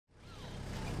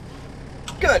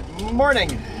Good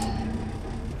morning.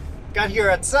 Got here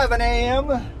at 7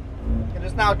 a.m. It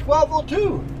is now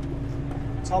 12:02.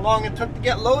 That's how long it took to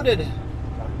get loaded.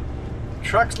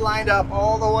 Trucks lined up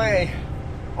all the way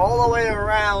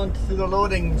around to the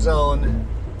loading zone.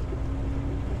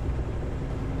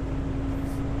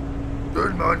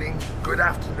 Good morning, good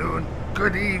afternoon,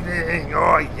 good evening.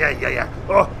 Oh, yeah.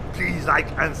 Oh, please like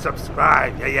and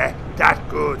subscribe. Yeah. That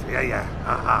good. Yeah.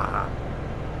 Ha ha.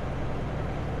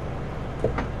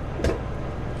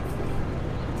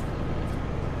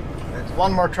 There's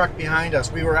one more truck behind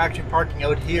us. We were actually parking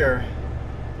out here.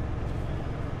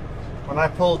 When I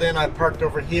pulled in, I parked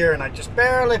over here and I just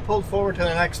barely pulled forward to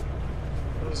the next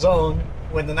zone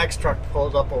when the next truck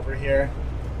pulled up over here.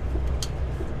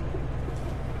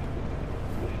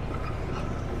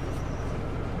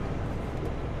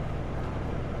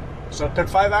 So it took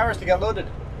 5 hours to get loaded.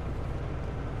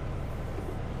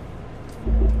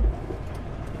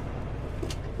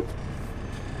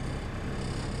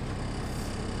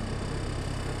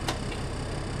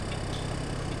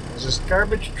 Is this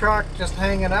garbage truck just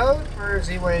hanging out, or is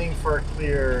he waiting for a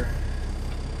clear?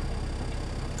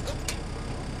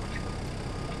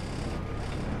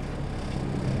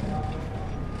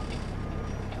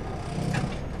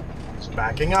 It's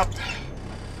backing up.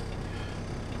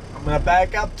 I'm gonna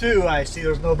back up too. I see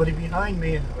there's nobody behind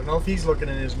me. I don't know if he's looking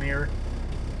in his mirror.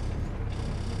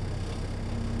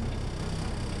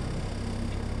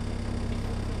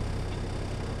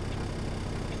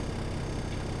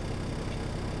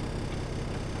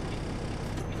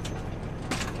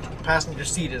 Passenger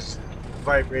seat is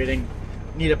vibrating.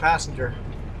 Need a passenger.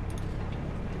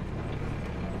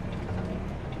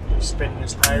 He's spinning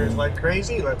his tires like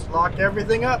crazy. Let's lock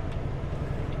everything up.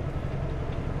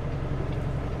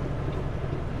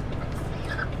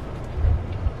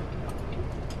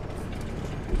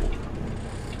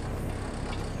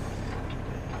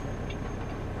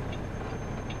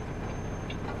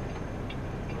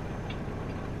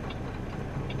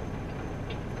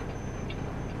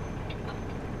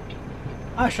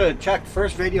 I should have checked.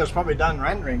 First video is probably done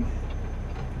rendering.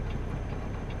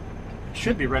 It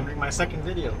should be rendering my second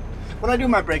video. When I do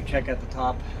my brake check at the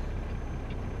top,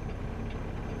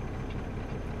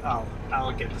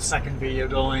 I'll get the second video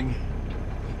going.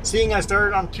 Seeing I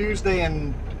started on Tuesday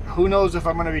and who knows if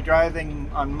I'm going to be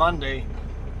driving on Monday,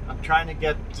 I'm trying to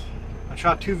get... I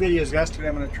shot 2 videos yesterday.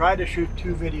 I'm going to try to shoot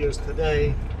 2 videos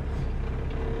today.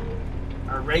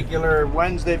 Our regular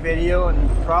Wednesday video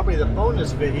and probably the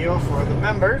bonus video for the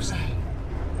members.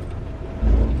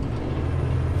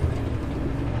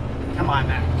 Come on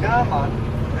now, come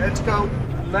on. Let's go.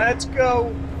 Let's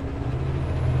go.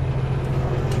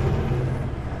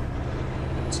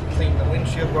 Let's clean the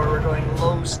windshield while we're going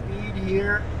low speed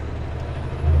here.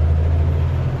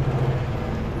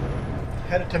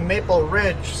 Headed to Maple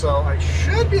Ridge, so I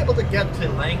should be able to get to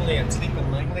Langley and sleep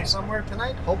in Langley somewhere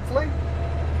tonight, hopefully.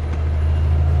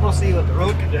 We'll see what the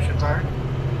road conditions are.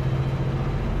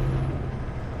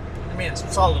 I mean,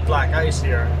 it's solid black ice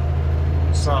here,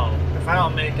 so if I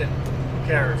don't make it, who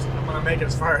cares? I'm gonna make it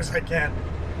as far as I can.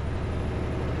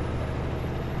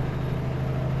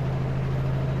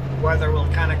 Weather will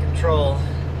kind of control.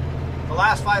 The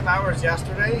last 5 hours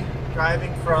yesterday,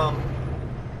 driving from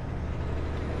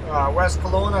West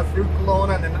Kelowna through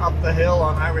Kelowna and then up the hill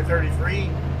on Highway 33,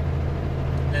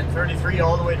 and then 33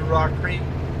 all the way to Rock Creek,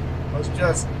 was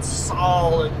just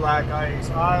solid black ice.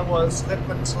 I was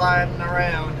slipping, sliding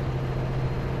around.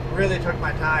 Really took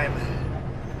my time.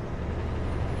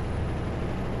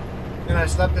 Then I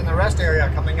slept in the rest area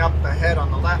coming up ahead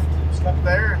on the left. Slept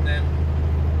there and then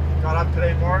got up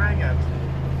today morning at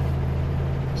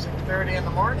 6:30 in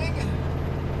the morning.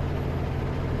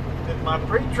 Did my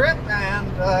pre-trip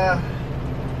and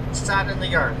sat in the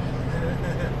yard.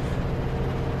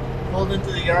 Pulled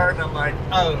into the yard and I'm like,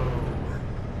 oh.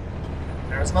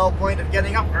 There's no point of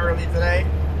getting up early today.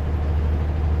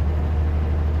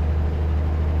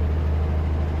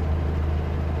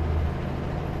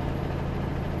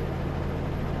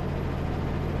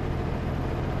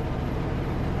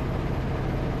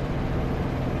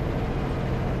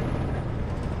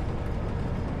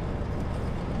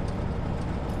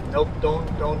 Nope,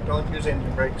 don't use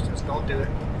engine brakes. Just don't do it.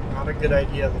 Not a good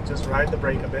idea. Just ride the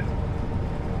brake a bit.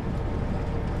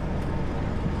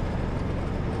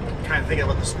 Trying to think of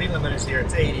what the speed limit is here.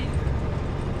 It's 80.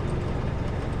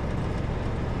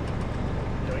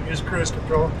 Don't use cruise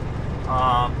control.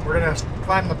 We're gonna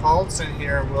climb the Paulson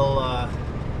here. We'll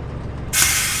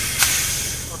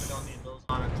probably don't need those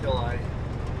on until I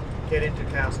get into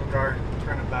Castlegar.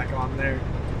 Turn it back on there.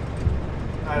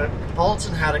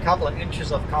 Paulson had a couple of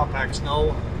inches of compact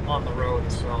snow on the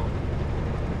road, so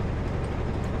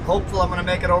hopeful I'm going to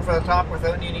make it over the top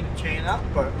without needing to chain up,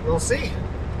 but we'll see.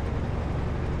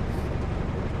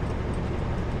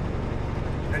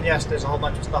 And yes, there's a whole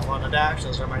bunch of stuff on the dash.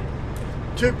 Those are my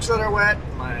toques that are wet,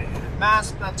 my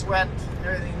mask that's wet,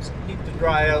 everything's needs to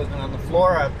dry out. And on the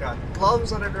floor I've got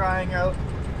gloves that are drying out.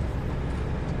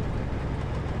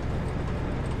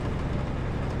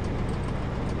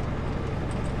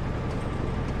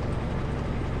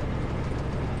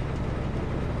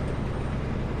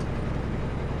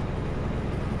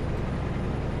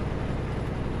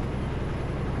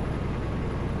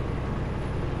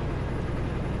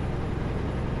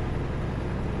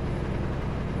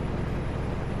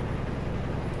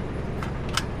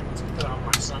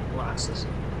 Sunglasses.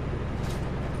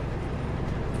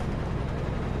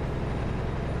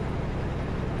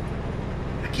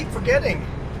 I keep forgetting.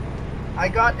 I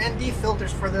got ND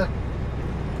filters for the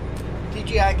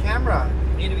DJI camera.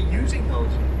 Need to be using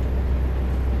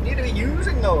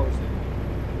those.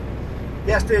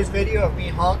 Yesterday's video of me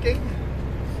honking.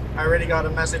 I already got a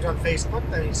message on Facebook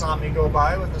that he saw me go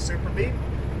by with a Super Beam.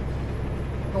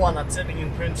 The one that's sitting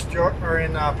in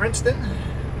Princeton.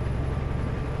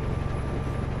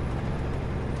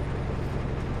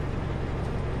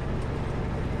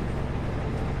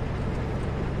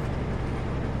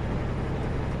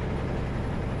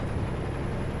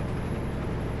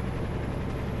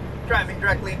 Driving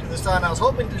directly into the sun. I was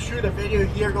hoping to shoot a video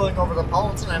here going over the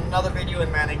Paulson and another video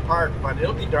in Manning Park, but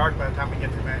it'll be dark by the time we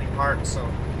get to Manning Park, so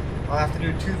I'll have to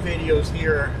do 2 videos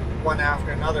here, one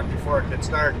after another, before it gets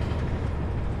dark.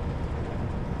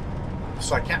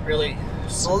 So I can't really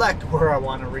select where I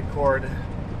want to record.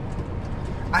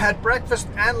 I had breakfast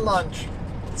and lunch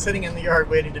sitting in the yard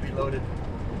waiting to be loaded.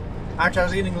 Actually, I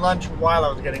was eating lunch while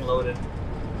I was getting loaded.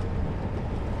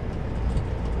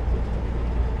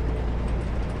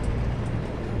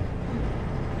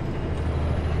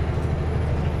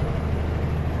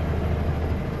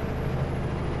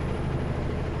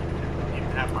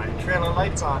 Trailer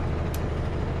lights on.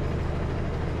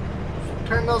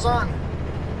 Turn those on.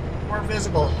 More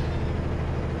visible.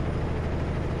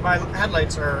 My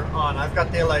headlights are on. I've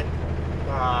got daylight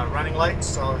running lights,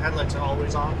 so headlights are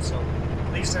always on. So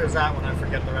at least there's that when I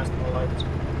forget the rest of the lights.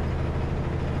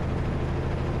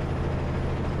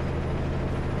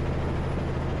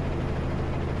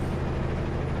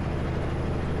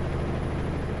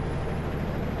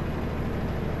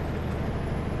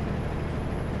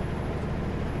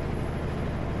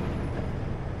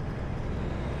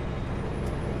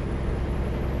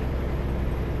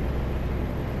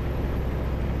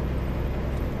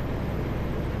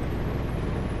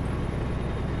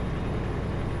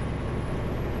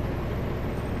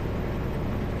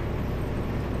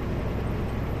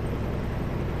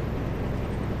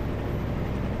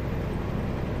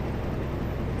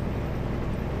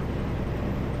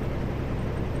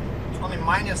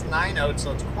 -9 out,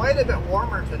 so it's quite a bit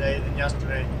warmer today than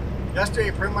yesterday.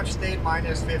 Yesterday pretty much stayed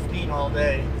 -15 all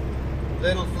day.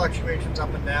 Little fluctuations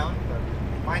up and down, but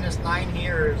 -9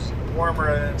 here is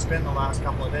warmer than it's been the last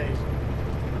couple of days.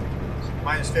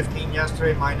 -15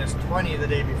 yesterday, -20 the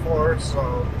day before,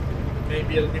 so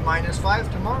maybe it'll be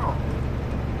 -5 tomorrow.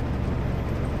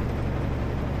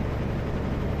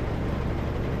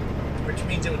 Which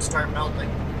means it would start melting.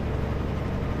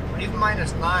 But even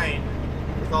 -9,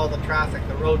 with all the traffic,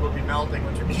 the road will be melting,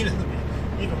 which would mean it'll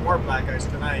be even more black ice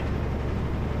tonight.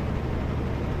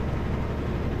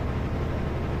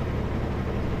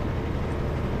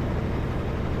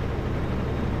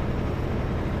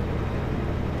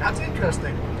 That's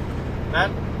interesting.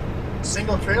 That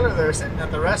single trailer there sitting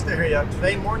at the rest area,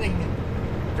 today morning,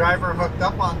 driver hooked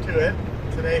up onto it.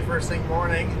 Today, first thing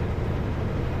morning,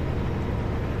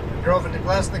 drove into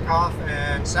Glesnikoff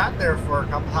and sat there for a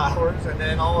couple hours, and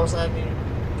then all of a sudden he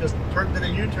just turned to the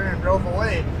U-turn and drove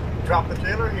away. Dropped the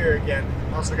trailer here again.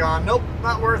 Must have gone, nope,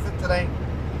 not worth it today.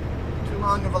 Too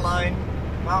long of a line,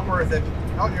 not worth it.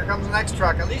 Oh, here comes the next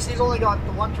truck. At least he's only got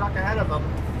the one truck ahead of him.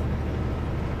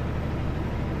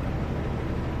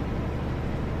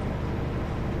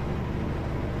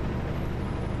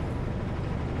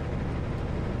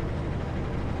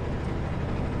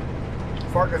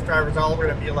 Forklift drivers all going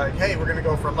to be like, hey, we're going to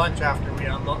go for lunch after we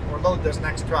unload or load this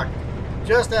next truck.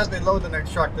 Just as they load the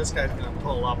next truck, this guy's going to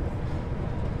pull up.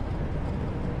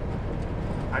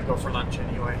 I'd go for lunch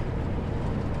anyway.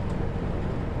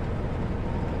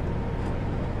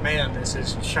 Man, this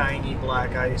is shiny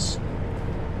black ice.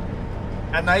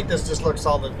 At night, this just looks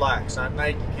solid black. So at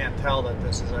night, you can't tell that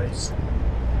this is ice.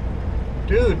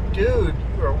 Dude, you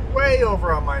are way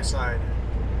over on my side.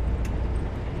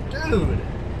 Dude.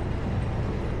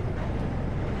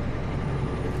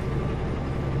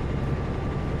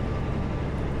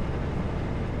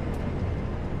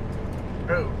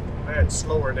 Alright,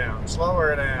 slow her down, slow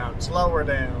her down, slow her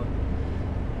down.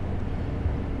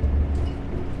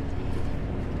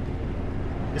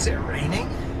 Is it raining?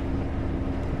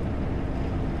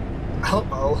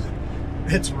 Uh-oh.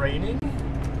 It's raining?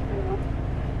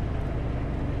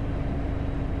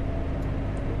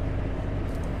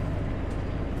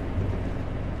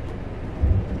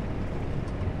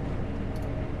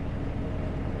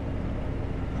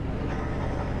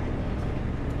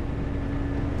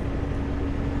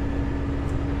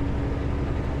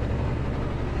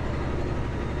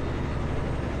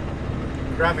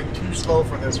 Driving too slow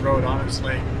for this road,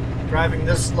 honestly. Driving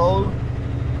this slow,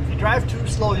 if you drive too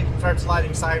slow, you can start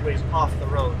sliding sideways off the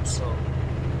road, so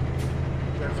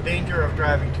there's a danger of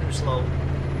driving too slow.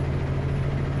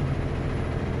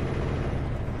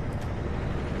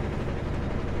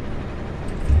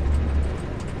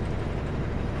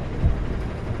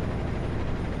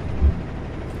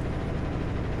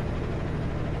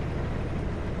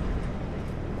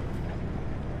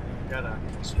 Got a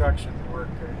construction worker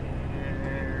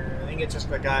here. I think it's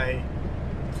just a guy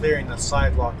clearing the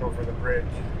sidewalk over the bridge.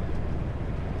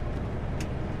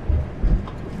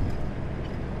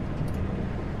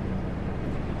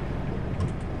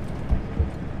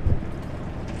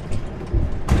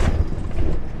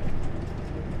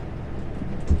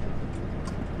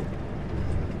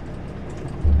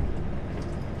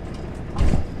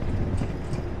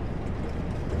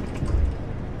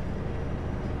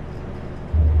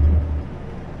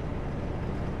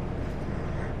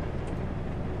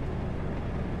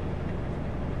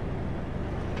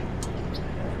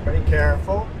 Very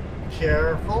careful,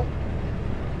 careful.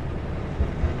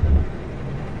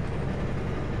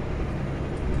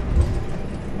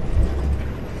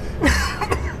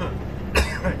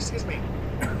 Excuse me.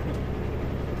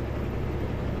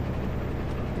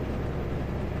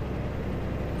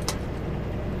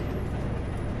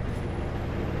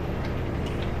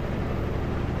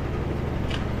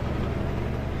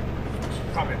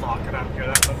 Should probably lock it up here.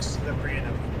 That looks slippery, and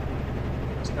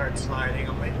if it starts sliding,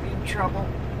 I might be in trouble.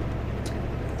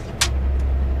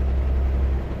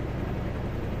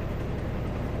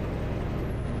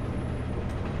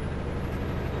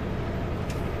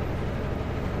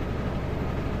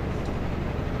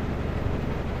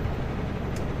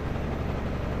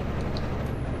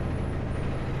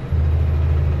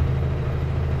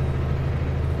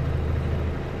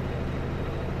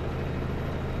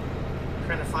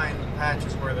 Trying to find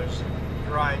patches where there's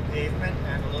dry pavement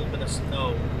and a little bit of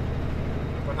snow,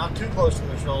 but not too close to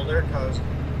the shoulder because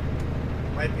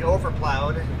it might be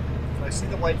overplowed. But I see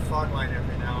the white fog line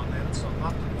every now and then, so I'm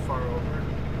not too far over.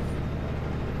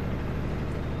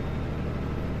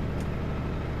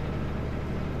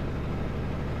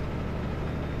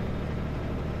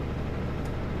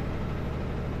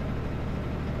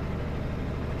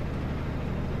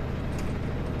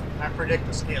 I predict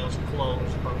the scale's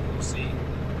closed, but we'll see.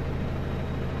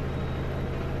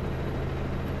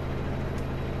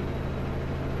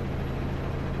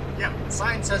 Yeah, the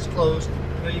sign says closed.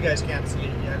 I know you guys can't see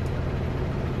it yet.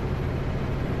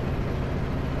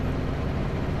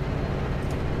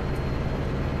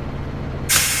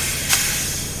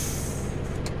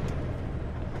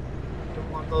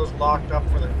 Don't want those locked up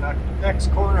for the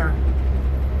next corner.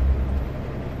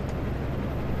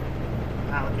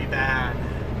 That would be bad.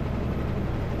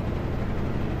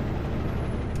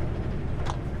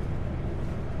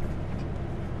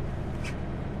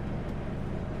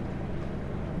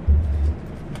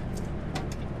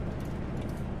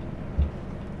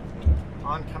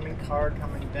 Oncoming car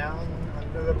coming down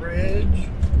under the bridge.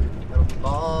 It'll be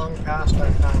long past by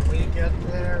the time we get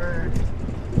there.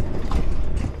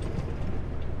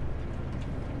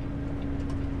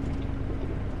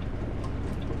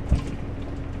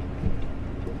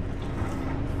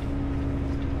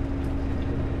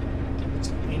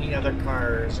 Any other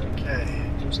cars? Okay,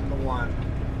 just the one.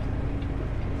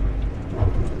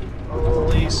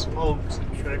 Holy smokes,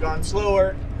 should have gone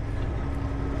slower.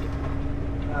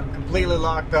 I'm completely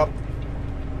locked up.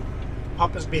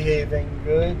 Pup is behaving.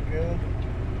 Good, good.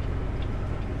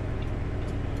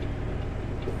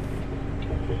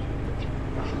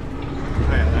 Oh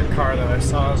yeah, that car that I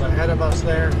saw is ahead of us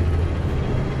there.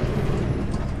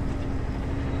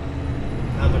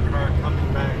 Another car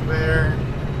coming back there.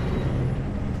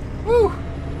 Woo!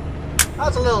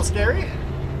 That's a little scary.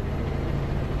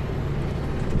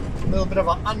 A little bit of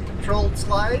an uncontrolled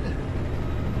slide.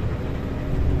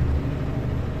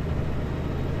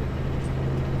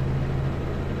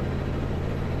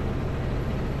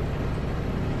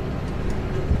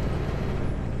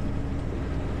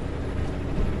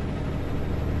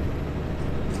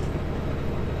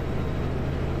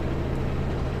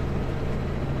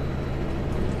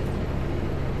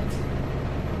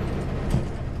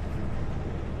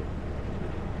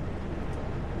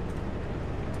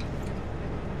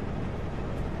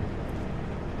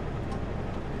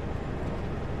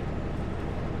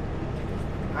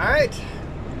 right,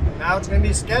 now it's going to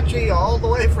be sketchy all the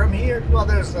way from here. Well,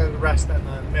 there's the rest in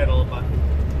the middle, but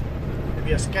it's going to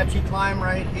be a sketchy climb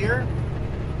right here.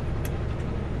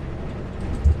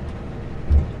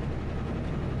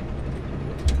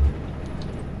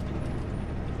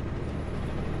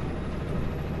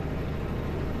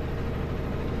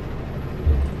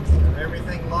 Got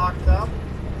everything locked up.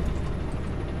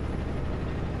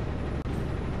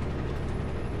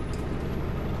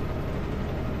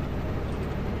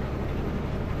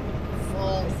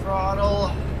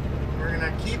 Throttle. We're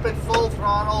gonna keep it full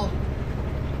throttle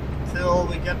till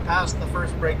we get past the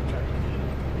first brake check.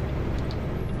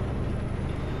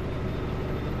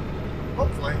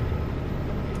 Hopefully,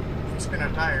 if we spin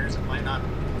our tires, it might not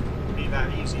be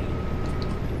that easy.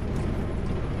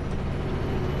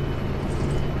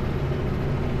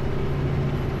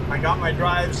 I got my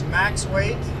drive's max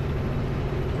weight.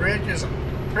 Bridge is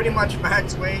pretty much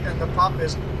max weight, and the pup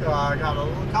is got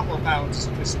a couple of pounds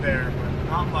to spare, but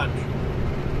not much.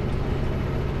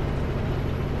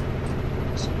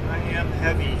 So I am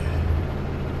heavy.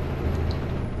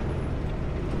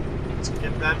 Let's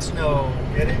get that snow.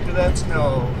 Get into that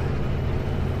snow.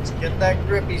 Let's get that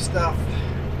grippy stuff.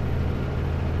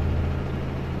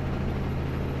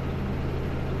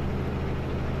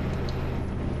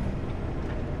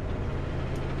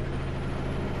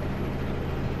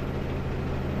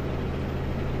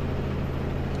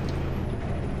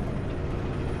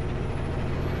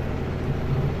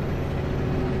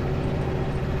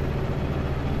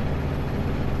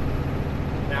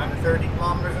 Down to 30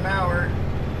 kilometers an hour.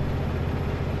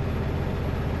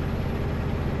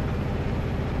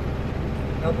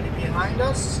 Nobody behind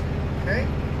us. Okay.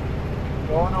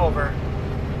 Going over.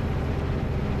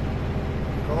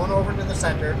 Going over to the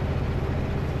center.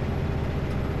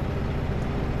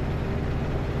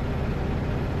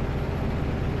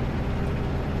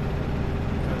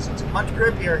 Because it's much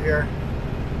grippier here.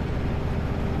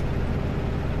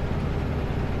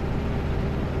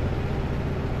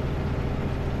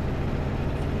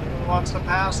 Wants to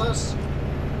pass us.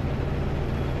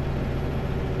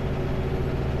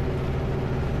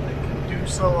 They can do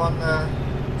so on the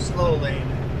slow lane.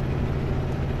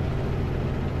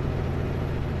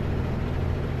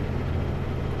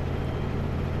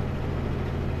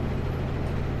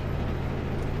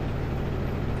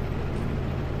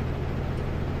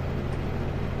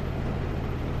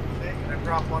 Okay, can I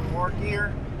drop one more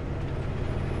gear?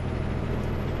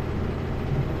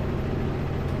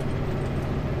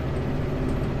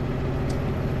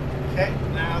 Okay,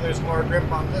 now there's more grip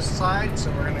on this side,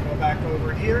 so we're going to go back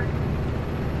over here.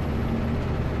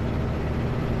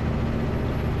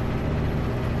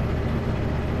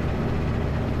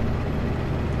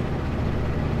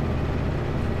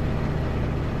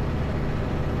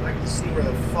 I'd like to see where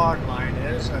the fog line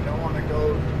is. I don't want to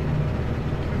go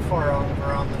too far over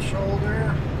on the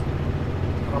shoulder.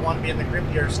 I want to be in the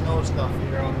grippier snow stuff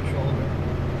here on the shoulder.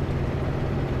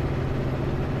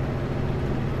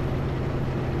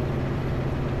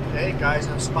 Okay, guys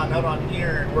have spun out on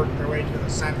here and worked their way to the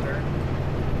center.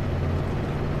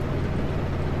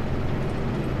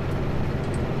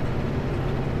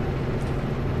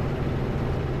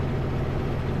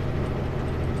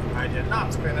 I did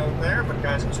not spin out there, but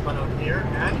guys have spun out here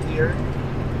and here.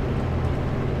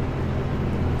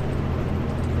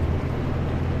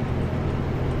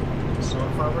 So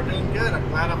far we're doing good. I'm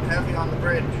glad I'm heavy on the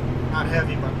bridge. Not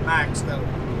heavy, but maxed out,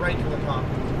 right to the top.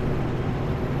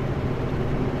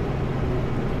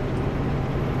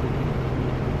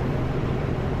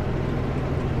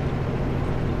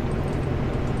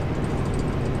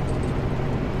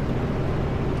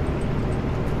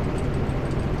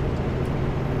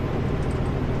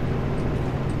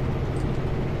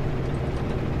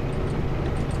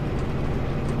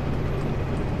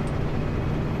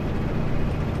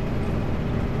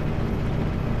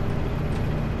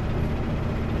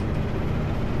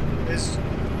 Is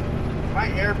my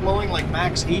air blowing like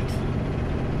max heat?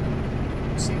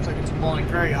 It seems like it's blowing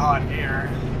very hot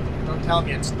air. Don't tell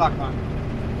me it's stuck on.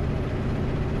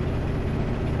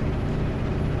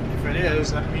 If it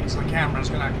is, that means the camera's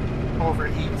gonna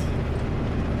overheat.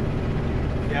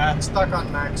 Yeah, it's stuck on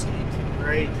max heat.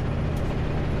 Great.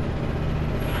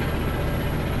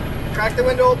 Crack the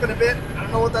window open a bit. I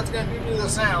don't know what that's gonna do to the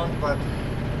sound, but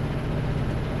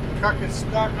the truck is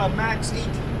stuck on max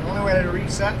heat. The only way to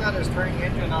reset that is turning the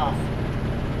engine off.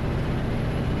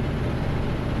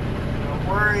 Don't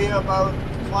worry about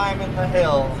climbing the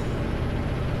hill.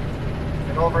 If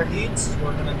it overheats,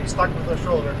 we're going to be stuck with the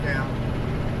shoulder cam.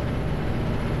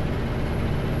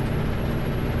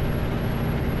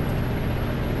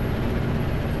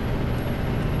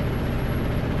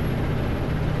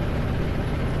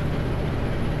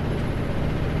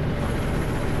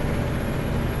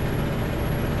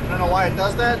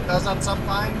 does that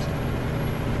sometimes.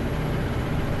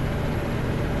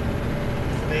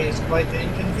 Today is quite the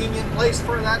inconvenient place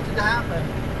for that to happen.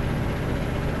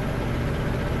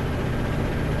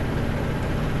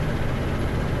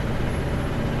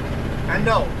 And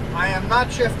no, I am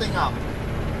not shifting up.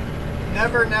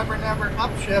 Never, never, never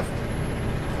upshift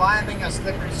climbing a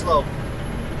slippery slope.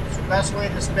 It's the best way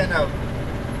to spin out.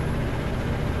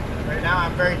 Right now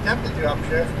I'm very tempted to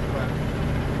upshift, but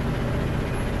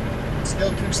it's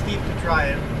still too steep to try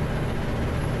it.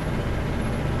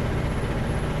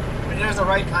 I mean, there's the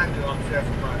right time to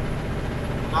upshift, but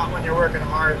not when you're working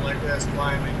hard like this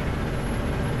climbing.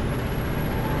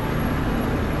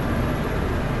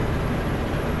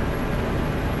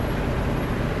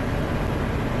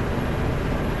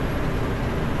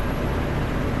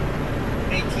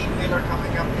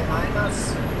 Coming up behind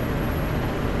us.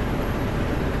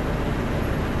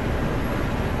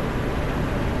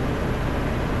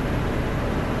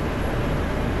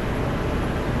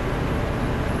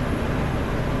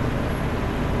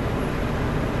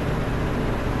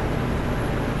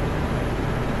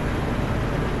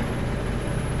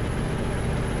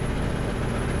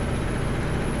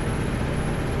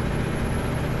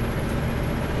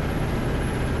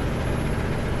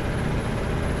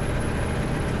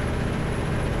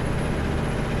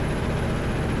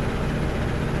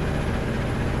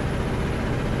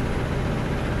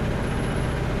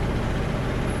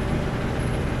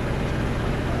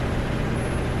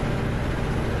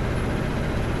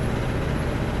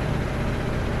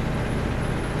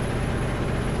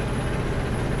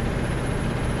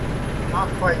 Not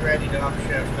quite ready to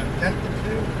upshift. I'm tempted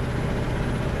to.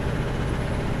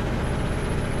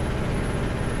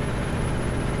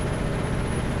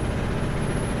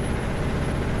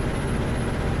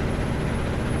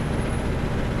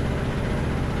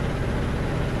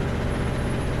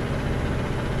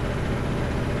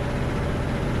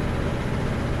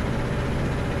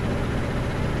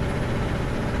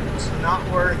 It's not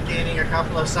worth gaining a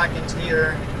couple of seconds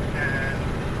here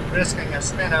and risking a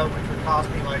spin out, which would cost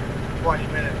me like 20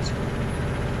 minutes.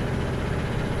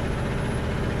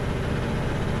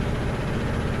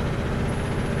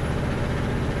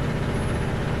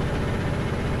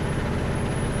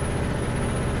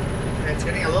 It's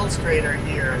getting a little straighter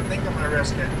here. I think I'm going to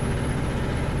risk it.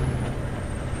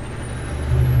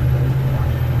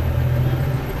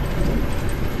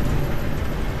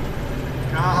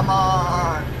 Come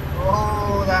on!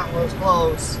 Oh, that was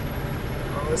close.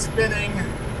 I was spinning.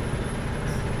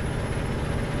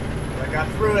 I got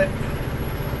through it.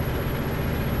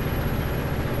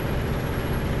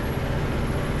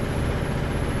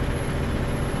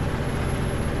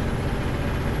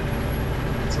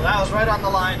 So that was right on the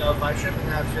line of I shouldn't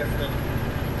have shifted.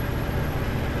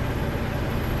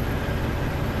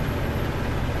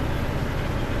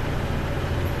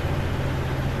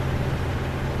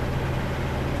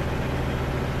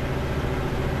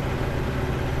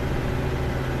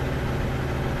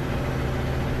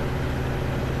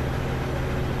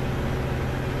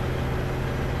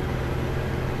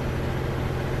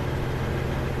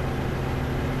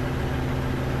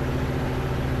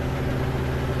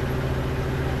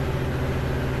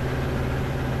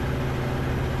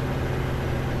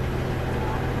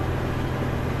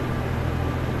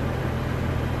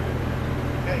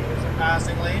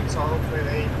 Passing lane, so hopefully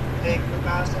they take the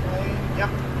passing lane. Yep.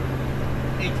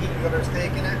 18-wheeler's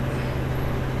taking it.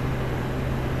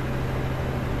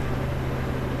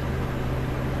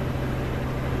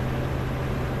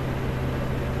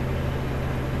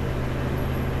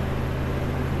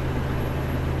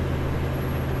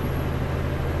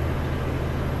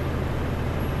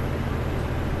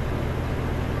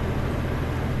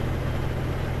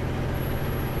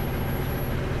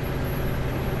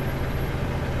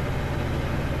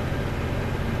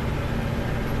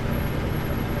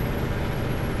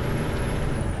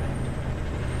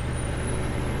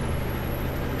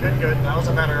 Good. That was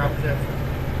a better upshift.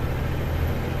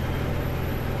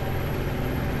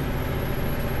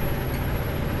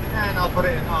 And I'll put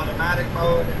it in automatic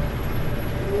mode.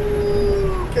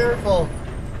 Ooh, careful.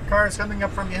 Car's coming up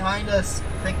from behind us,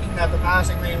 thinking that the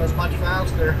passing lane was much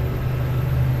faster.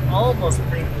 Almost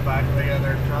creamed the back of the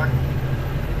other truck.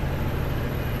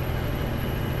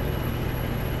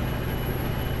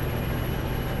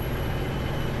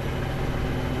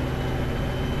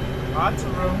 Lots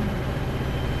of room.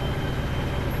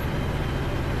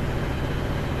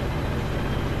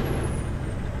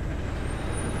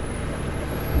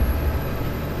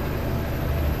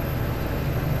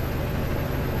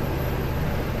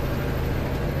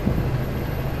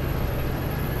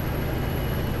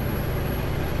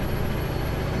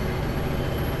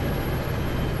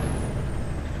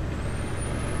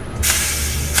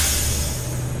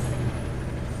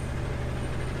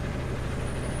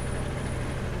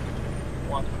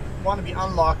 want to be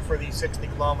unlocked for these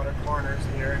 60-kilometer corners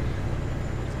here.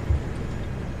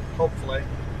 Hopefully.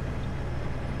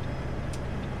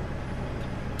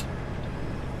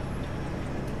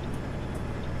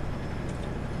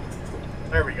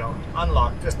 There we go.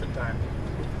 Unlocked just in time.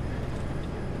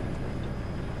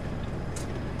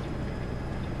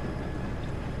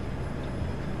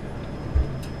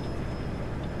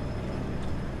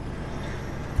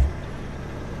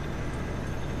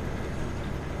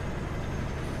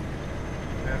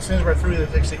 As soon as we're through the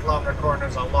 60-kilometer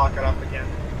corners, I'll lock it up again.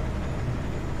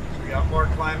 So we got more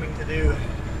climbing to do.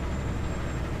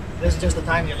 This is just a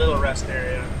tiny little rest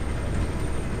area,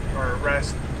 or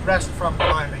rest from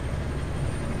climbing.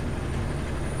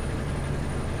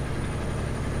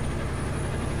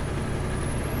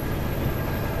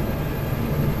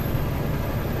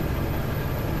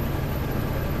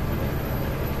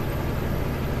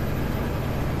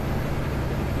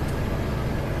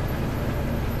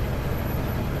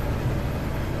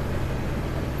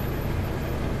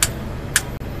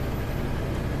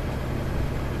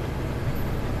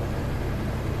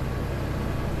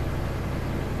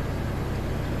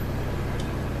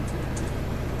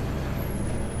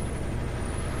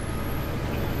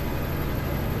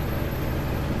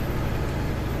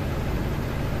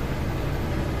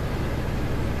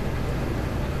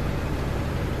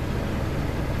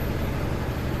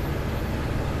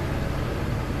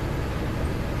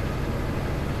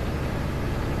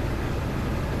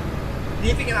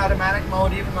 Leaving in automatic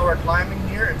mode, even though we're climbing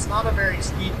here, it's not a very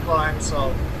steep climb,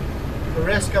 so the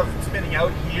risk of spinning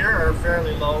out here are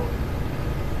fairly low.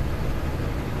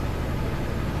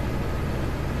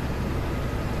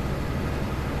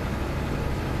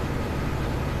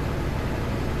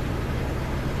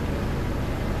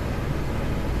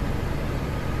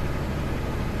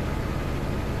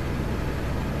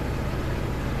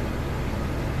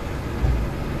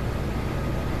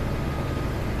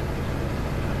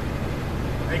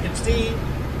 You can see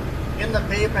in the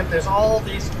pavement there's all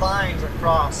these lines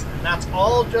across, and that's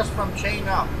all just from chain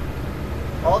up.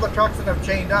 All the trucks that have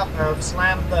chained up have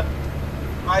slammed the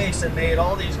ice and made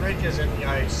all these ridges in the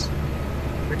ice,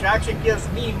 which actually gives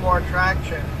me more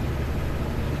traction.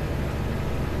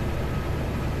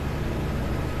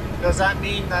 Does that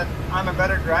mean that I'm a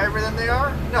better driver than they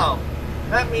are? No.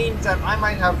 That means that I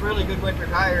might have really good winter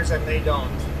tires and they don't.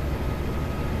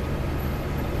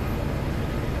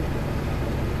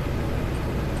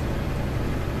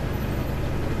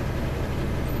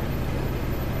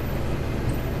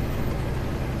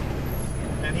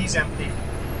 And he's empty.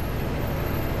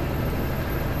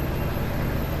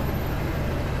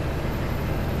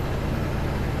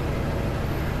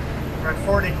 We're at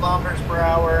 40 kilometers per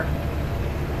hour,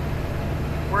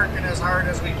 working as hard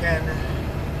as we can.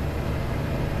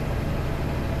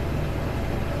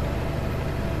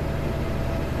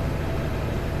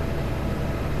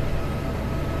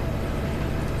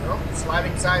 Oh,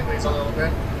 sliding sideways a little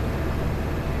bit.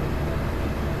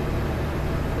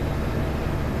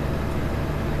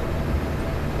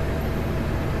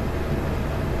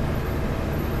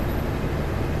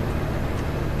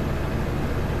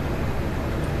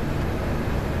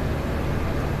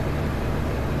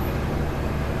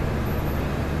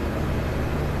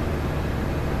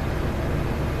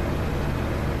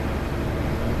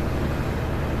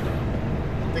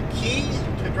 Key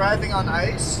to driving on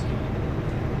ice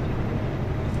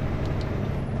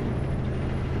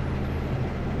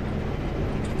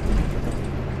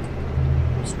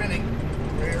spinning.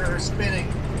 We're spinning.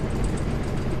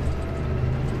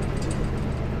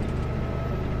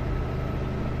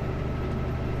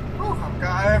 Oh,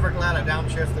 I'm ever glad I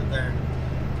downshifted there.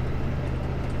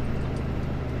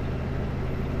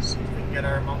 Let's see if we can get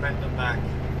our momentum back.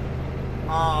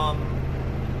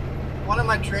 One of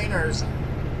my trainers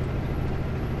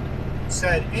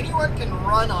said anyone can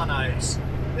run on ice.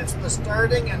 It's the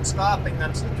starting and stopping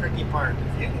that's the tricky part.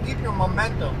 If you can keep your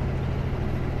momentum,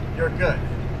 you're good.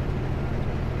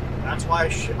 That's why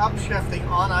upshifting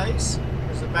on ice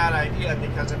is a bad idea,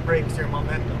 because it breaks your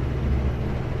momentum.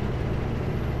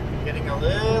 Getting a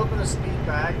little bit of speed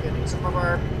back, getting some of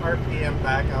our RPM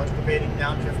back. I was debating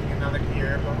downshifting another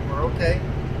gear, but we're okay.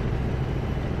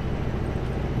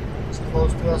 It's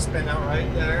close to a spin out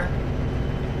right there.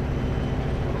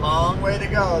 Long way to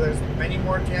go. There's many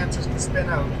more chances to spin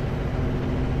out.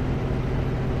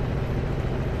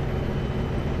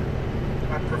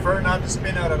 I prefer not to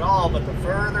spin out at all, but the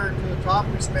further to the top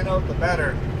we spin out, the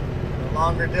better. The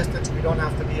longer distance we don't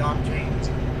have to be on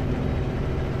chains.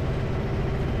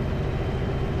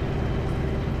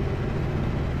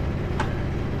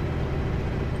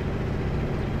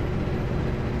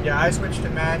 Yeah, I switched to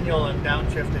manual and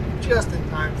downshifted just in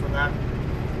time for that.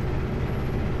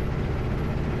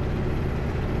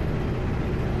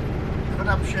 Could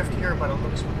upshift here, but it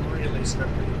looks really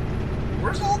slippery.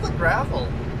 Where's all the gravel?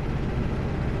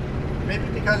 Maybe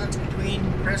because it's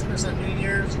between Christmas and New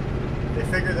Year's, they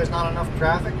figure there's not enough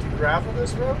traffic to gravel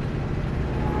this road.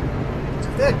 So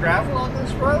if they had gravel on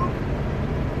this road,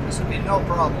 this would be no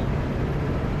problem.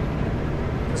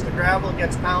 Because the gravel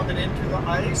gets pounded into the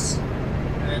ice,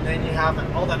 and then you have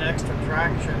all that extra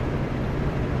traction.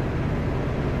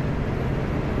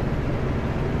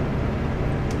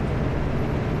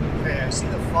 Okay, I see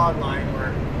the fog line.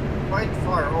 We're quite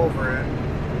far over it.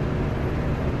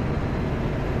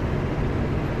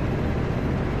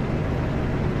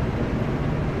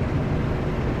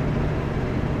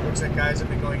 Looks like guys have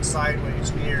been going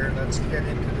sideways here. Let's get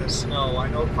into the snow. I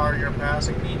know, car, you're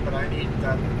passing me, but I need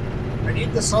that. I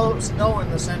need the snow in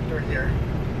the center here.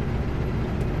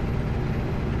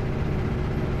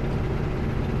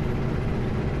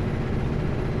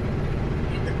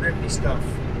 Need the grippy stuff.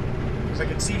 Because I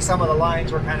can see some of the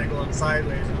lines were kind of going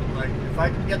sideways. And I'm like, if I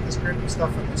can get this grippy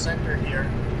stuff in the center here.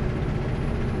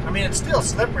 I mean, it's still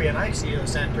slippery and icy in the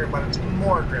center, but it's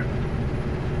more grip.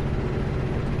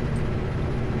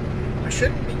 I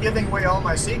shouldn't be giving away all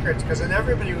my secrets, because then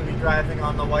everybody would be driving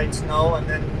on the white snow and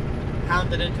then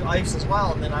pound it into ice as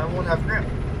well, and then I won't have grip.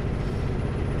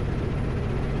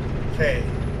 Okay,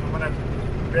 I'm gonna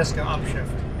risk an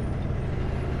upshift.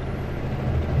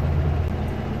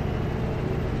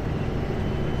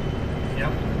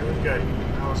 Yep, doing good.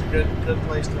 That was a good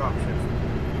place to upshift.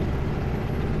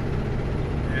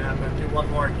 And I'm gonna do one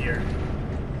more gear.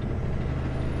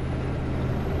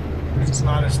 It's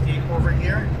not as steep over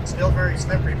here. It's still very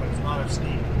slippery, but it's not as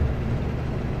steep.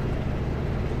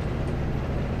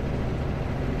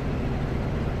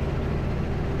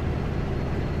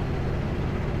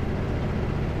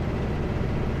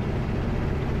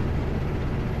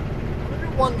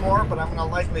 One more, but I'm going to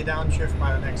likely downshift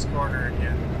by the next corner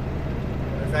again.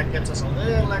 But if that gets us a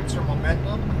little extra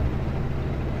momentum,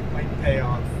 it might pay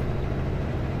off.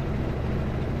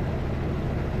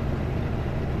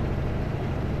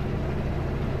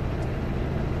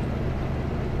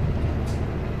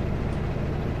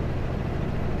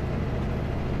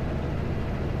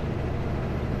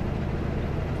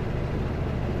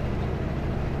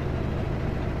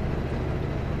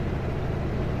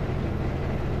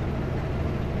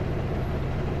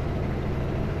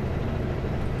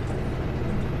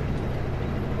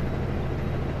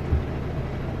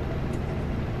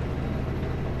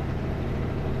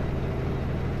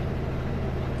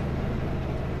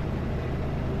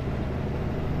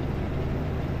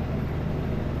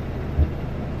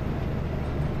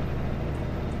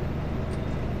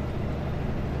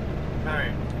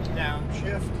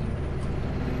 Downshift.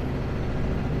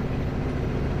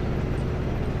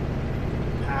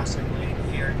 Passing lane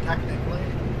here, technically.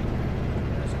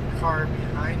 There's a car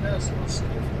behind us. We'll see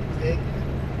if we take it.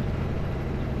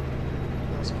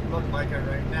 Doesn't look like it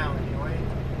right now, anyway.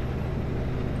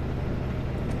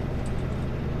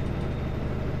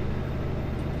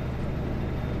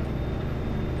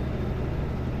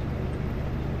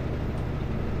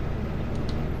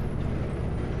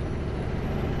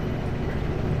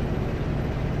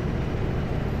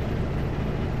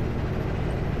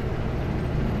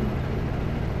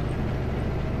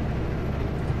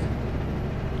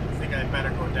 I better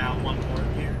go down one more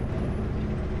gear.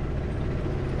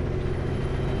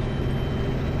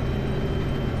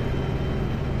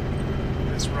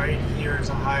 This right here is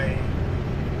a high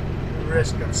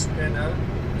risk of spin out.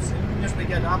 As soon as we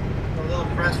get up the little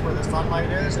crest where the sunlight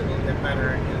is, it'll get better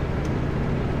again.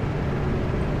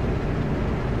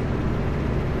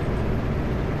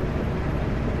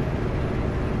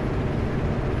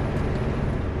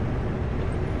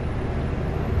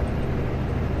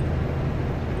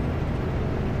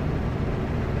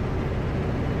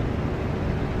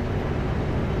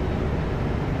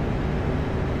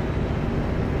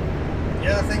 The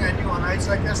other thing I do on ice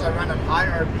like this, I run at high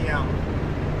RPM.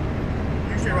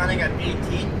 Usually running at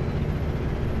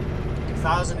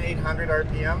 18,800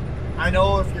 RPM. I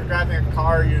know if you're driving a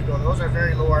car, you go, those are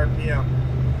very low RPM.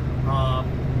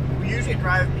 We usually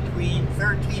drive between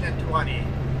 13 and 20.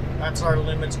 That's our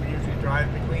limits we usually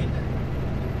drive between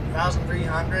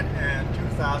 1,300 and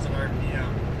 2,000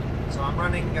 RPM. So I'm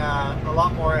running a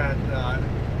lot more at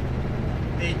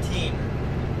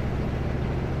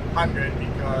 1800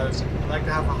 because I like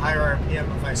to have a higher RPM.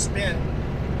 If I spin,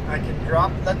 I can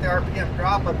let the RPM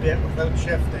drop a bit without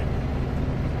shifting.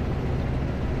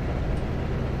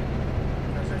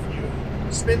 Because if you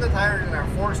spin the tires and are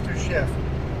forced to shift,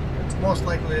 it's most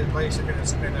likely the place you're going to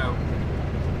spin out.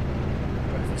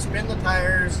 But if you spin the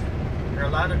tires, you're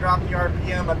allowed to drop the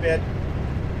RPM a bit,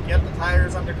 get the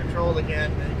tires under control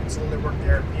again, and you can slowly work the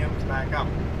RPMs back up.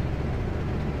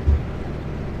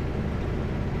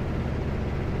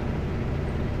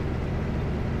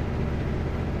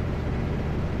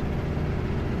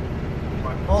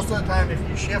 But most of the time, if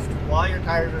you shift while your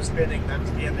tires are spinning, that's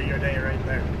the end of your day right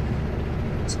there.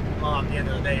 It's not the end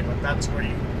of the day, but that's where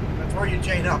you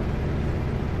chain up.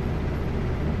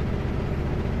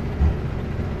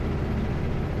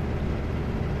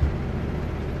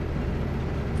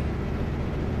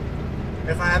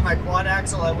 If I had my quad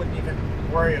axle, I wouldn't even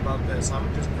worry about this. I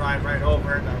would just drive right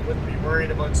over it. I wouldn't be worried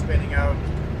about spinning out.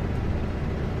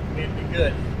 It'd be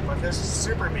good. But this is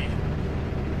Super B.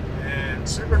 And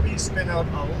Super B spin out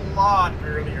a lot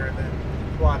earlier than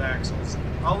quad axles.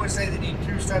 I always say they need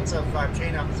 2 sets of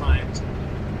chain up signs.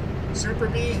 Super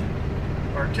B,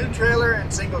 or 2 trailer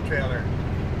and single trailer.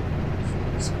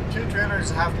 2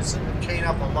 trailers have to chain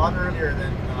up a lot earlier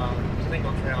than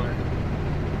single trailer.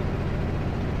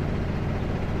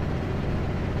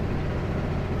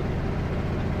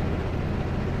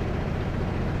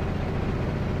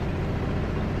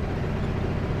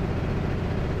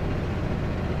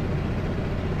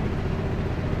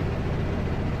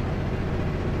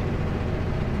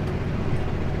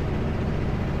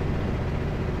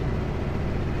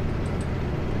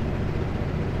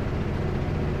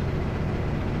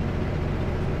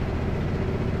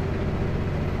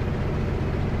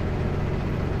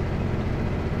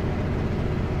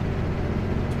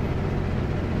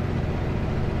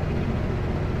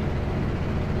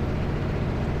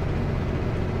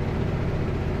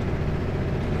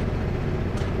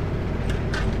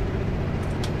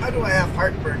 How do I have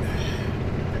heartburn?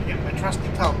 I get my trusty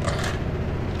tongue.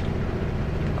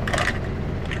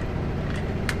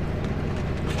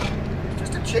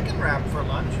 Just a chicken wrap for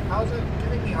lunch. How's it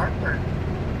giving me heartburn?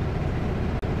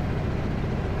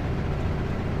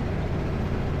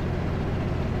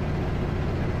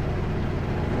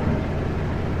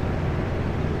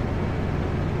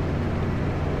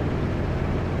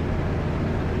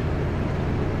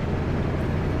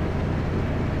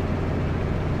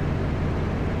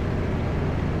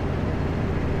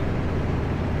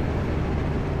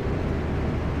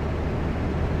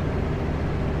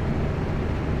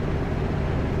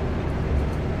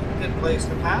 Place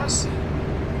to pass.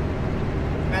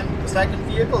 And the second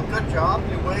vehicle, good job.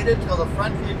 You waited till the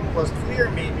front vehicle was clear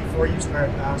of me before you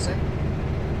started passing.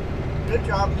 Good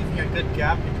job leaving a good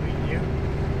gap between you.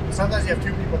 Sometimes you have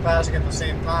 2 people passing at the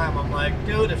same time. I'm like,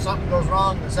 dude, if something goes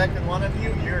wrong, the second one of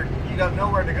you, you got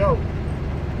nowhere to go.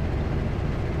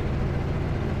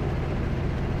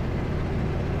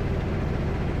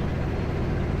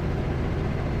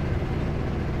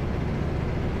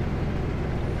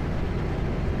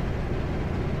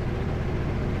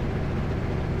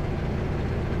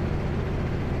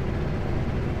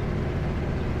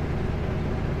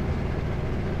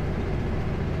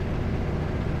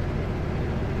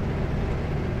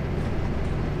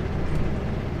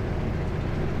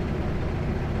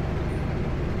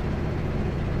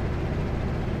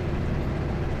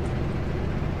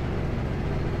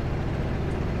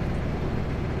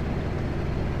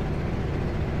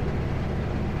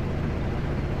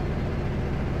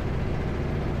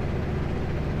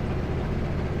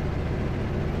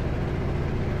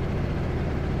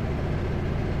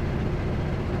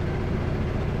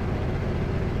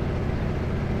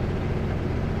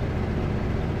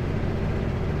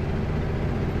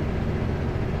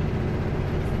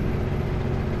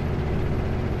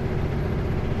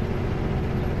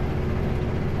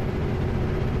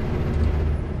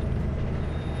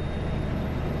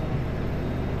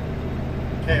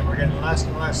 Okay, we're getting less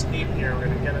and less steep here. We're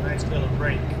going to get a nice little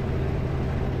break.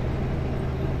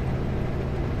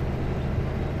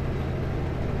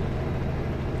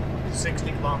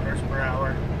 .60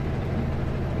 km/h.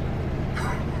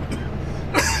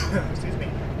 Excuse me.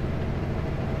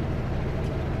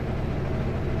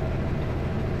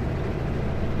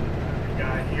 We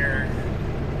got here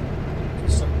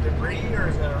some debris, or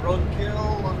is that a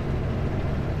roadkill?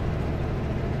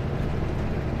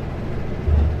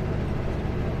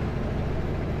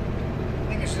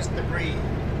 It's just debris.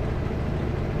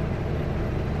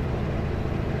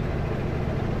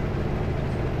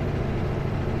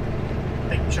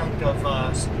 Big chunk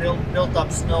of built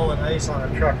up snow and ice on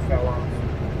a truck fell off.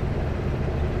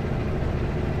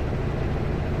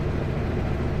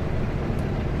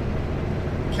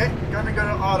 Okay, gonna go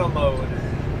to auto mode.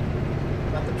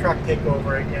 Let the truck take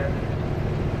over again.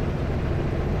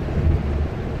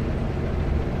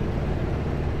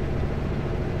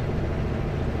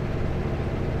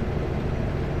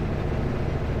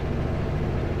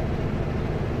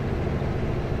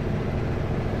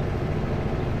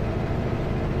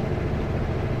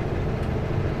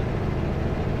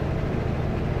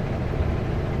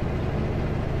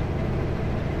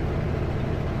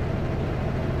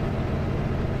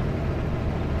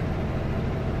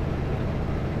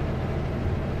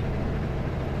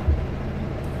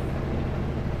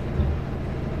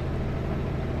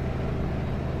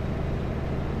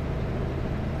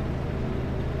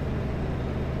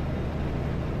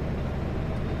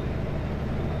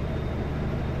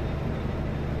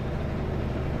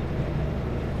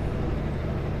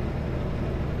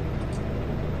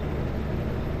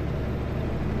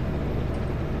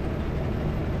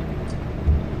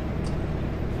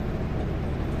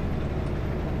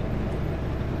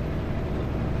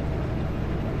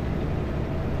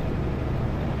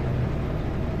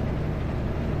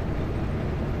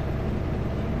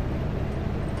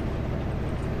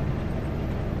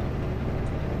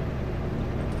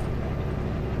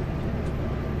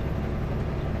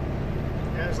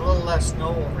 less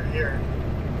snow over here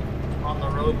on the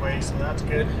roadway, so that's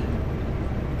good.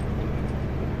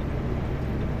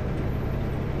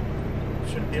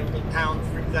 Should be able to pound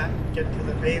through that and get to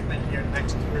the pavement here in the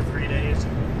next 2 or 3 days.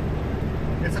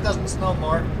 If it doesn't snow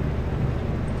more.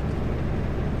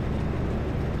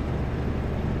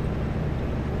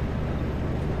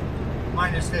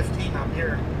 Minus 15 up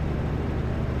here.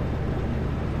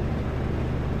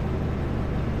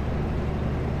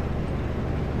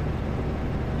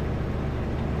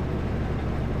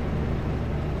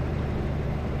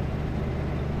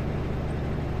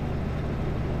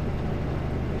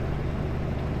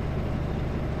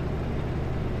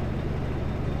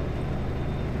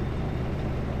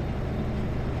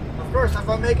 Of course, if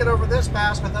I make it over this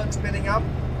pass without spinning up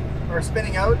or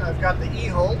spinning out, I've got the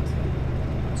E-Holt.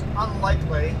 It's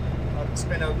unlikely to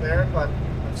spin out there, but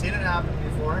I've seen it happen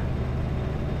before.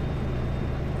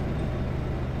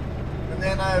 And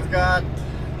then I've got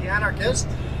the Anarchist,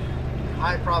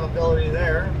 high probability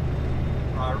there.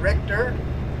 Richter,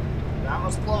 that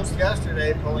was close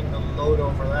yesterday, pulling the load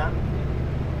over that.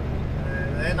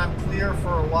 And then I'm clear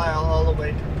for a while all the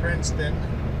way to Princeton.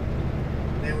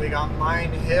 Then we got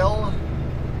Mine Hill.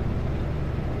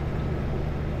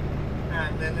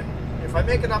 And then if I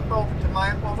make it up over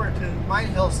to Mine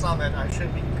Hill Summit, I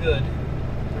should be good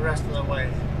the rest of the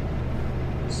way.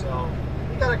 So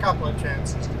we got a couple of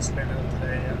chances to spin out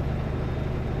today.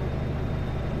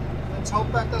 Let's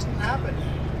hope that doesn't happen.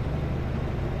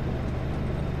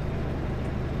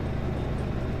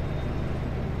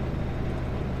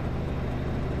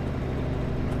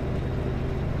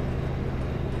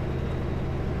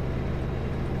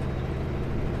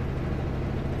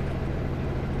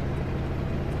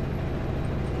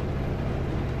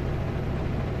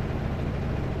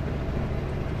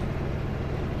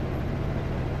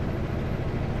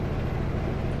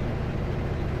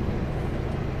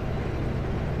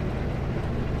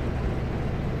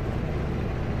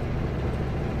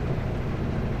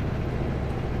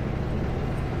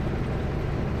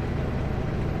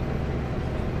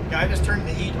 I just turned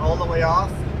the heat all the way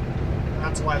off.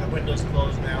 That's why the window's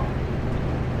closed now.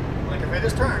 Like if I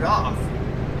just turn it off,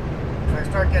 if I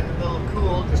start getting a little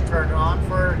cool, just turn it on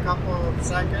for a couple of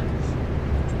seconds.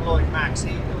 It's blowing max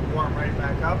heat, it'll warm right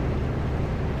back up.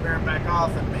 Turn it back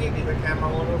off and maybe the camera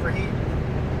won't overheat.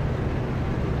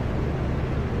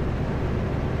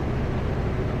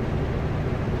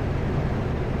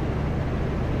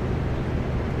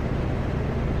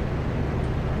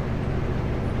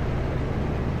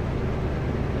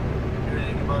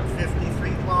 About 53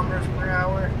 kilometers per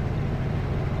hour.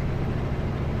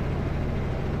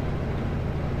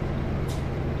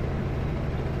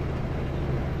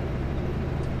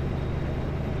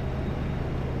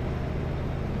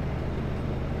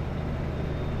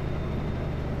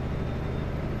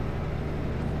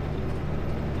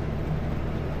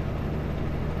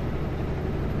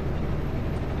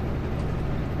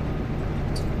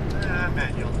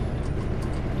 Manual.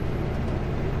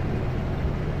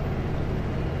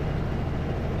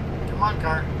 Come on,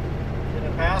 car.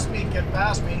 Get past me, get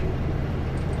past me.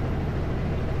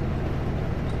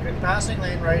 Good passing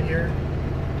lane right here.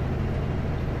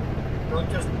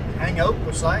 Don't just hang out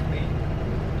beside me.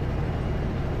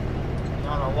 It's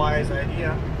not a wise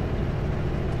idea.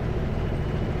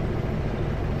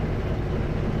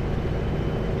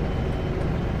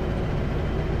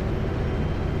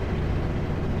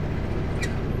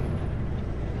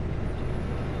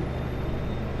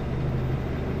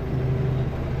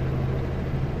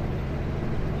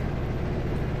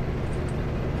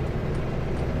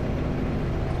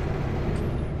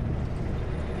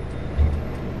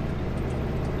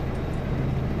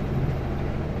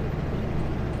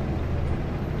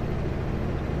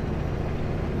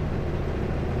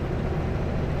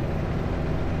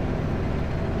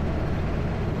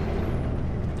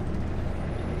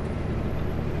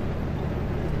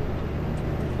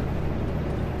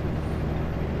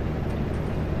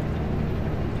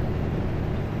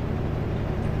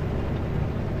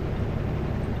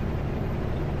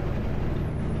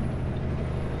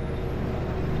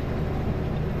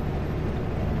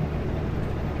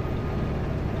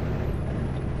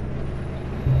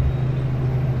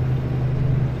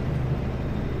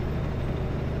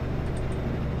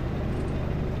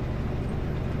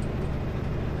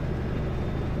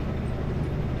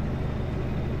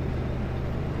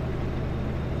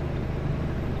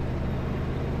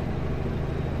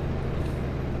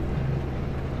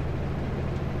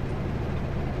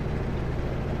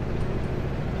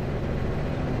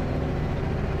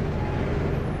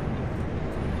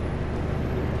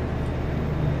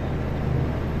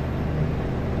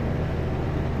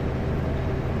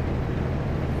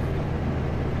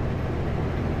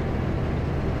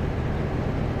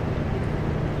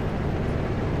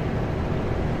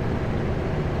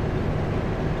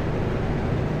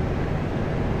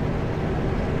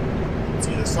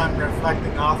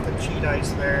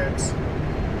 ice there.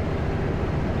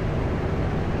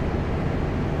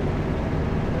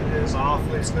 It is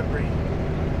awfully slippery.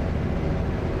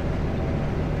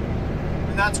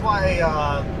 And that's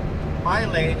why my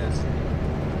lane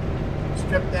is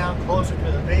stripped down closer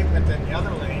to the pavement than the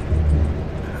other lane,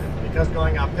 because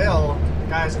going uphill,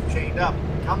 guys have chained up.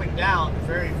 Coming down,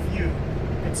 very few. You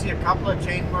can see a couple of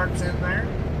chain marks in there,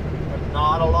 but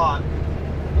not a lot.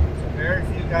 So very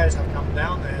few guys have come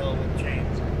down the hill with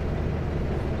chains.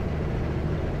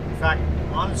 In fact,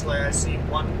 honestly, I see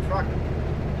one truck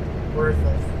worth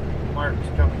of marks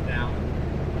coming down.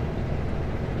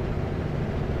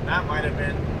 And that might have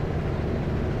been,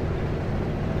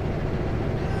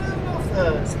 I don't know if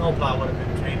the snowplow would have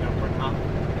been chained up or not.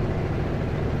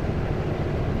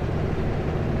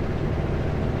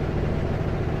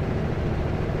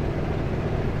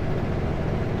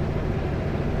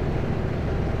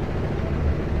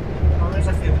 There's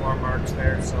a few more marks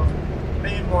there, so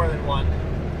maybe more than one,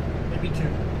 maybe two.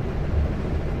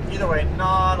 Either way,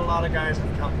 not a lot of guys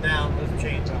have come down with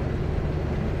chains on.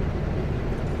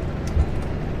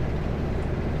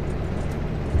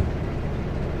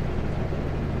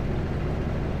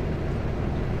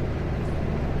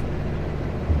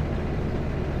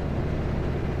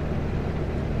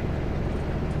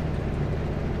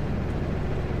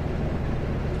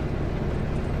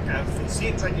 It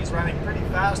seems like he's running pretty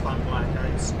fast on black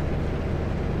ice.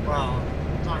 Well,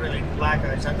 it's not really black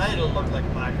ice. At night it'll look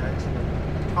like black ice.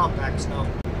 Compact snow.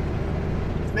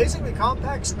 It's basically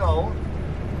compact snow.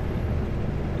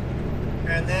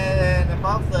 And then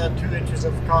above the 2 inches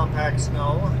of compact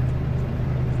snow,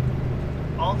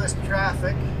 all this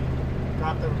traffic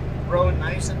got the road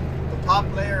nice and the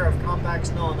top layer of compact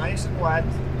snow nice and wet,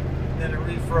 and then it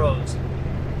refroze.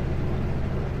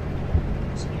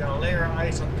 So you got a layer of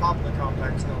ice on top of the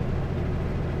compact snow.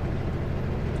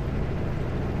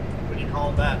 What do you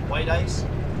call that? White ice?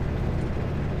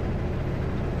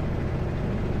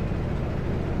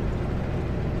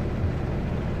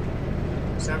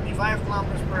 .75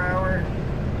 kilometers per hour.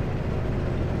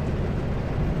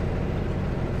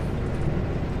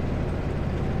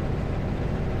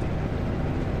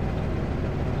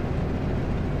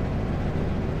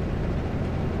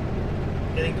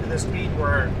 Getting to the speed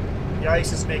where the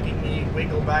ice is making me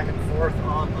wiggle back and forth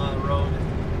on the road.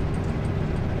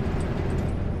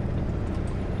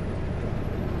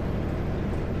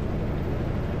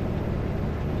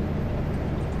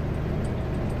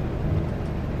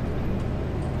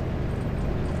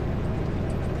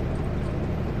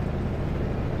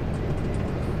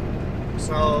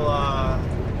 So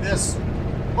this,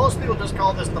 most people just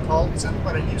call this the Paulson,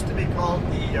 but it used to be called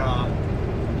the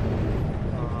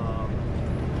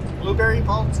Blueberry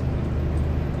Paulson.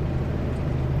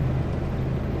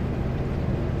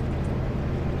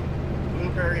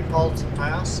 Blueberry Paulson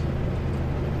Pass.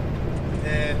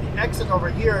 And the exit over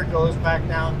here goes back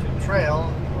down to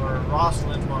Trail, or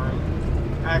Rosslyn more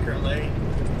accurately,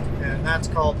 and that's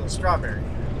called the Strawberry.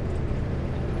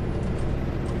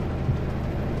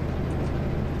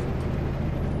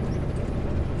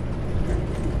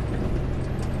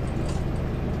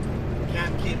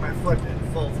 Can't keep my foot in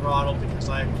full throttle because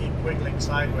I keep wiggling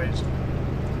sideways.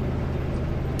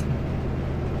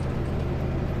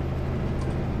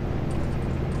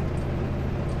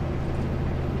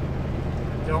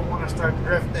 Don't want to start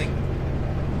drifting.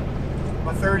 I'm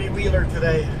a 30-wheeler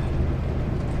today.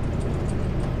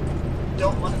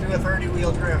 Don't want to do a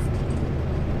 30-wheel drift.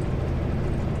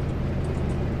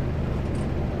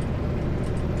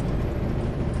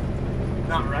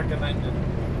 Not recommended.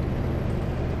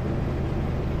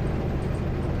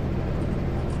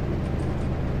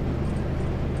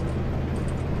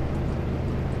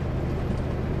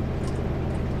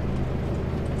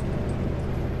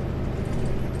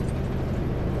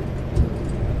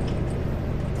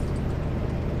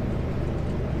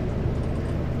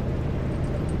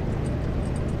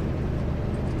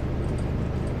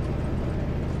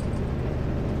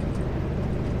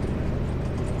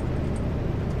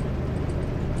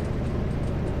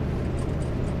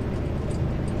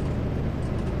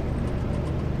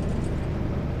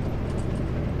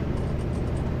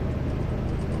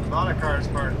 A lot of cars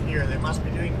parked here. They must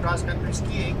be doing cross-country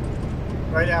skiing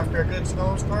right after a good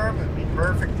snowstorm. It'd be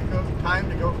perfect to go time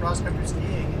to go cross-country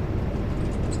skiing.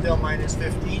 Still minus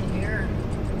 15 here.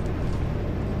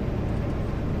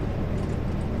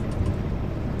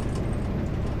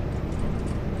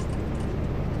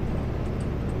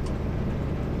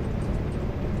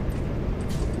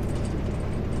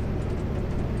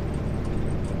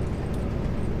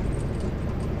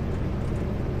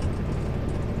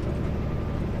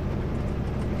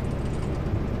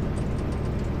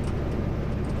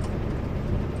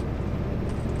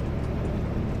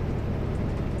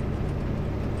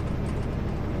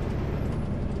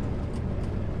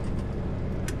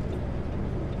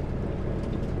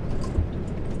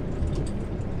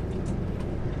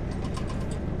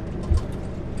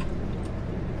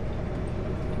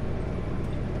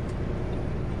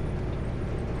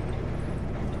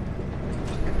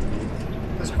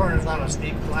 corner's not a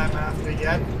steep climb after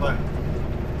yet, but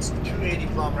it's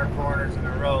 280-kilometer corners in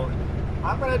a row.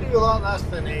 I'm going to do a lot less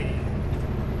than 80.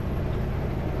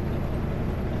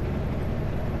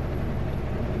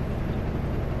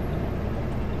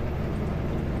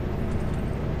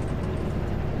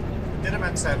 Did them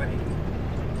at 70.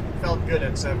 Felt good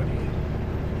at 70.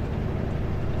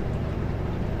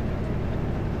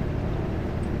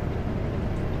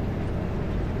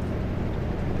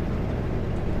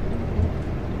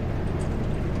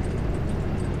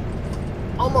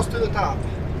 Almost to the top.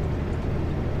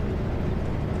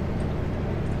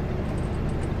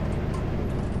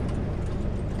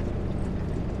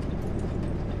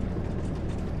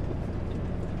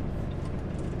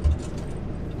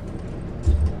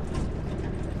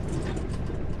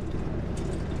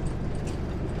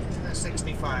 That's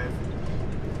 65.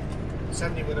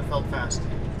 70 would have felt fast.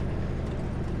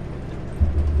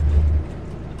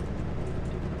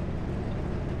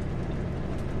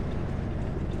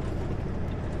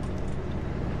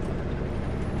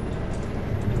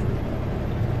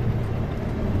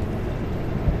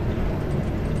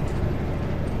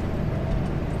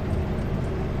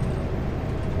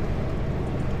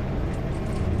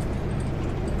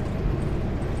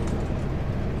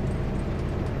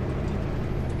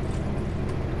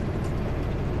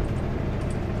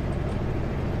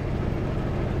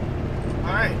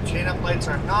 Chain up lights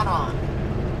are not on.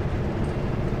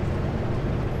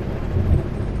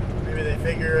 Maybe they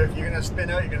figure if you're going to spin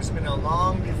out, you're going to spin out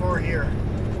long before here.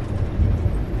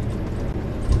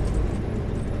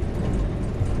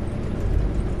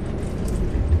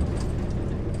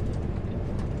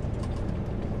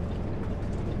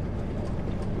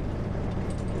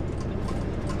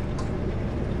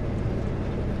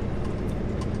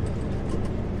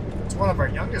 It's one of our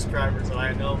youngest drivers that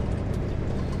I know.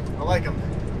 I like him.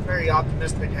 Very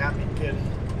optimistic, happy kid.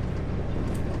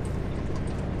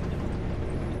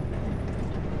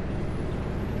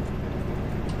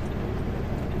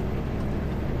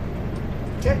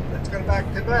 Okay, let's go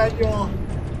back to bed, y'all.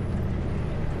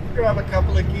 Grab a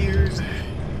couple of gears.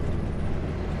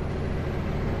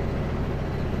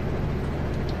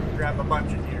 Grab a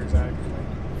bunch of gears, actually.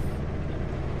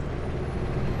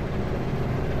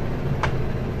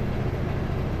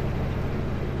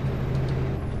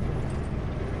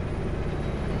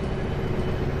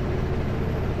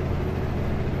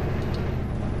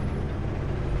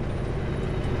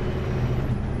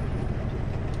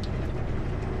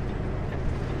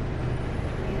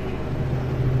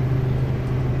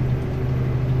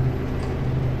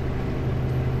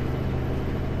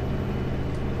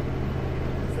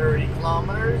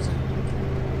 Kilometers.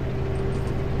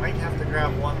 Might have to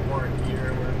grab one more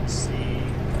gear. Let's see.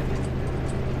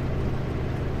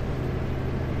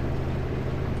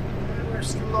 And we're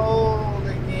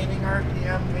slowly gaining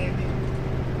RPM, maybe.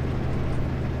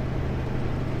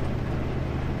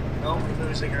 No, we're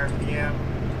losing RPM.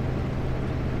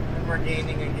 And we're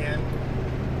gaining again.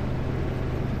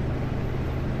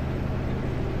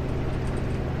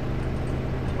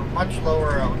 So much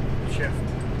lower out shift.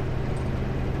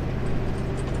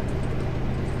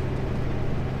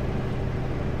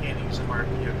 Some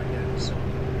RPM again, so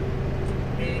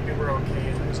maybe we're okay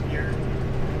in this gear.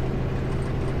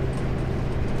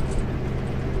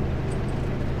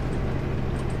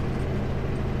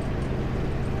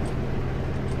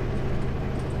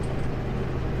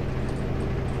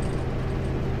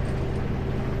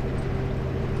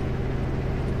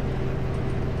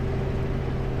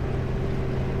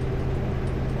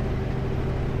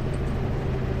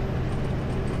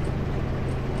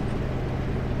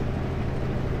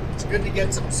 Good to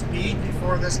get some speed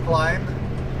before this climb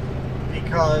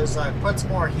because it puts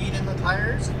more heat in the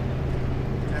tires,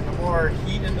 and the more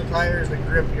heat in the tires, the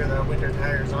grippier the winter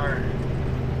tires are.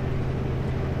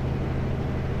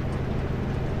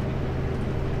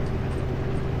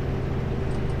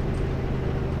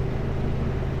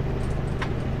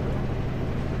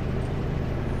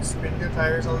 Spin the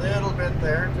tires a little bit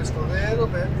there, just a little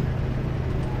bit.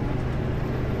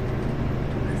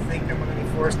 I think I'm going to be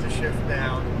forced to shift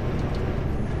down.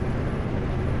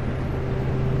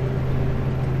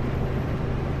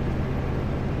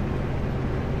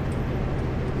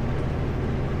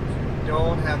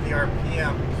 Don't have the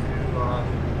RPM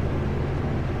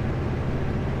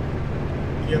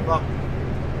to give up. I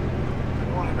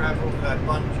don't want to drive over that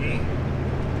bungee.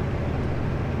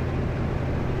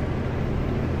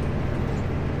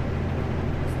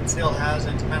 If it still has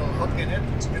its metal hook in it,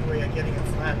 it's a good way of getting a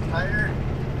flat tire.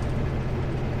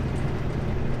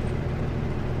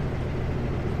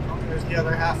 Oh, there's the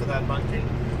other half of that bungee. I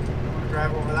don't want to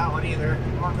drive over that one either.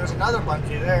 Oh, there's another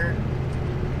bungee there.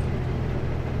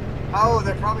 Oh,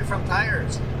 they're probably from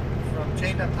tires. From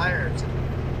chained up tires.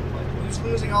 Like, who's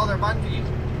losing all their bungees?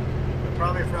 They're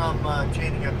probably from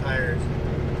chaining up tires.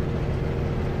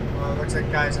 Well, it looks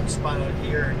like guys have spun out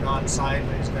here and gone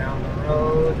sideways down the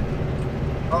road.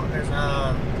 Oh, there's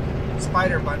a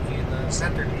spider bungee in the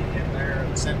center median there,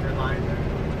 the center line there.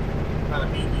 Not a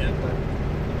median, but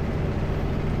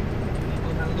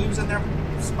people are losing their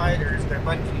spiders, their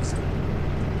bungees.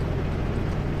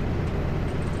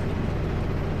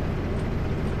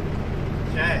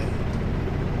 Okay.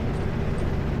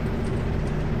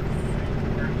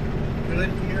 We're good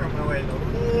here. I'm going to wait a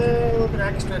little bit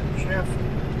extra to shift.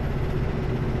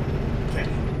 Okay.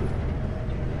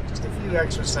 Just a few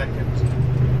extra seconds.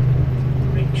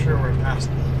 Make sure we're past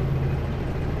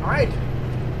it. Alright.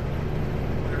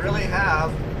 We really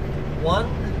have one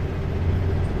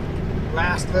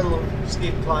last little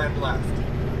steep climb left.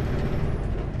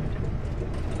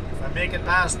 If I make it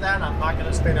past that, I'm not going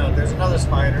to spin out. There's another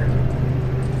spider.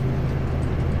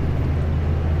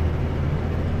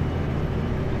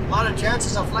 A lot of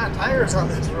chances of flat tires on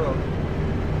this road.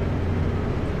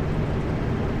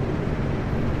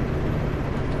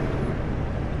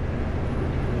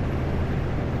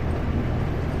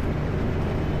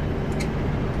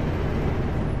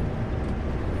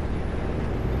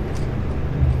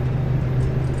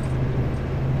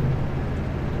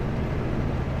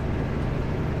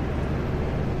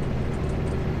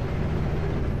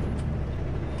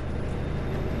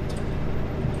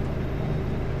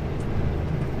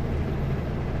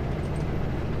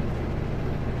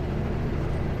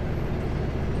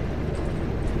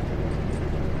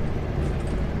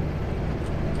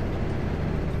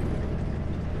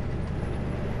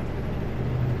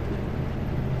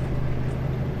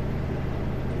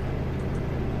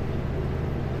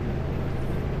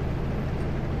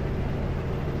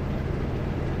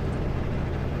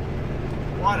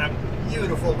 What a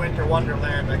beautiful winter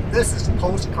wonderland. Like, this is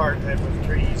postcard type of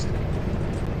trees.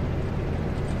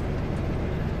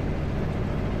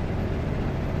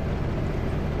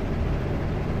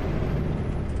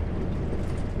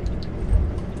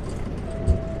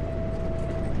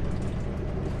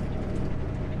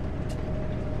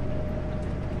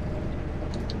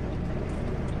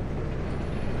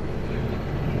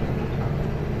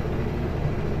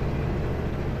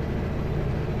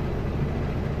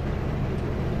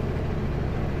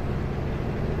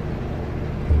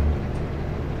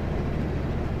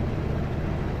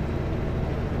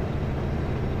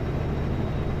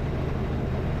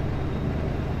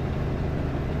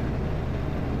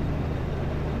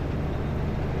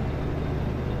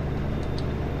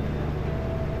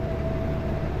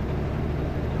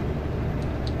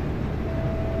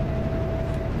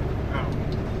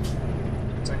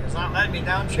 Let me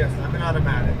downshift. I'm in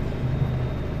automatic.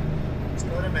 Let's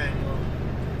go to manual.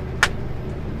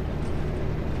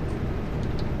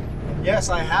 And yes,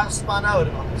 I have spun out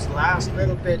on this last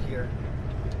little bit here.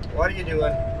 What are you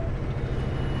doing?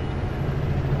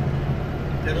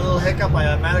 Did a little hiccup. I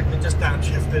automatically just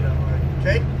downshifted. I'm like,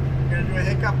 okay, you're gonna do a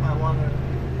hiccup. I want to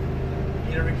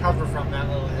need to recover from that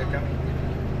little hiccup.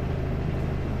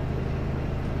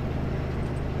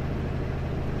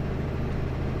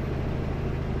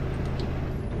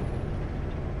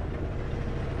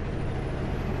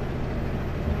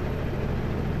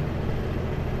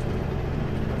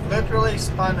 Literally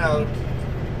spun out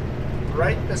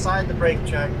right beside the brake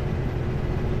check.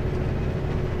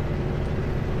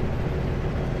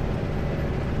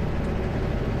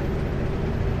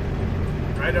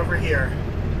 Right over here.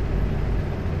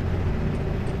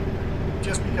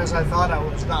 Just because I thought I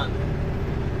was done.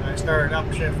 And I started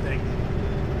upshifting.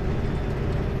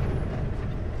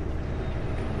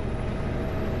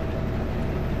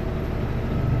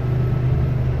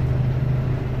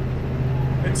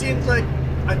 It seems like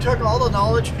I took all the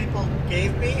knowledge people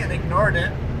gave me and ignored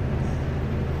it,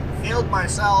 failed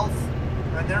myself,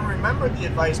 and then remembered the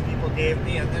advice people gave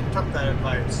me and then took that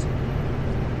advice.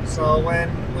 So when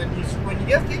you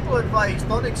give people advice,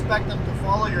 don't expect them to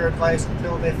follow your advice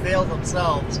until they fail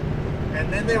themselves.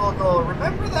 And then they will go,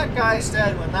 remember that guy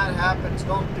said when that happens,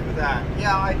 don't do that.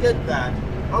 Yeah, I did that.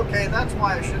 Okay, that's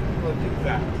why I shouldn't go do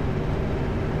that.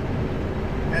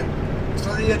 And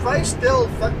so the advice still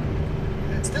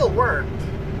worked.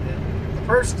 The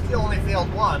person still only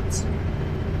failed once.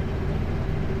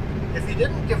 If you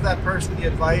didn't give that person the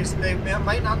advice, they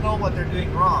might not know what they're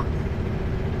doing wrong.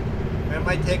 It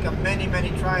might take them many, many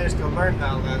tries to learn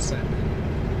that lesson.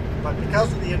 But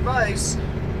because of the advice,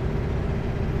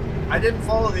 I didn't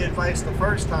follow the advice the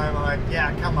first time. I'm like,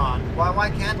 yeah, come on. Why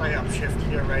can't I upshift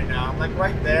here right now? I'm like,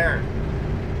 right there.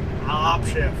 I'll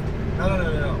upshift.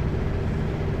 No.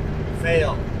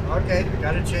 Fail. Okay,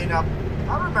 gotta chain up.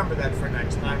 I'll remember that for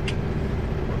next time.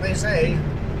 When they say,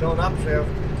 don't upshift,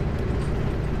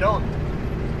 don't.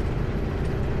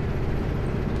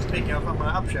 Speaking of, I'm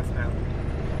gonna upshift now.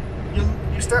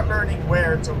 You start learning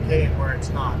where it's okay and where it's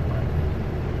not.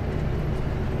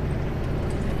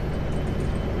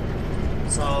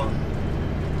 So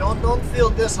don't feel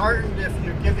disheartened if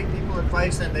you're giving people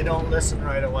advice and they don't listen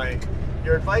right away.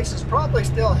 Your advice is probably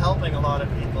still helping a lot of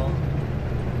people.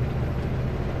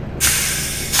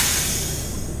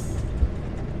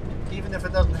 Even if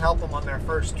it doesn't help them on their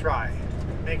first try.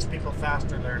 It makes people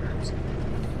faster learners.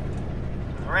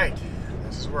 Alright,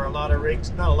 this is where a lot of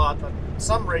rigs, not a lot, but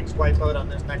some rigs wipe out on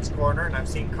this next corner, and I've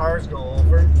seen cars go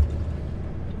over.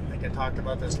 I think I talked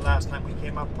about this last time we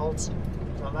came up Paulson.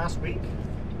 Was that last week?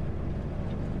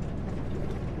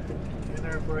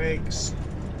 Inner brakes.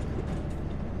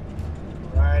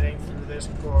 Riding through this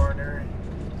corner.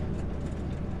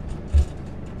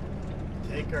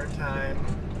 Take our time.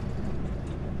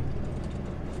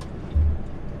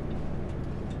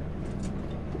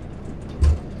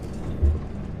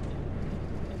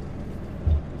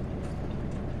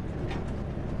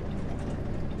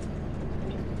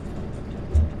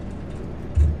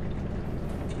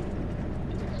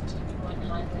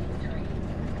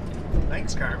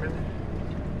 Thanks, Carmen.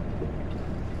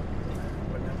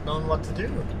 Wouldn't have known what to do.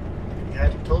 You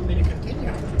hadn't told me to continue.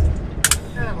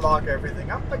 And lock everything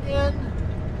up again.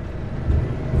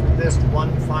 This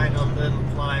one final little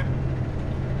climb,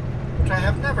 which I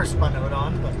have never spun out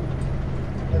on, but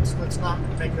let's not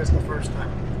make this the first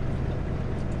time.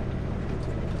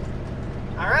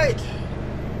 Alright.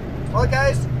 Well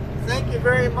guys, thank you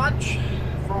very much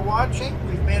for watching.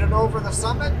 We've made it over the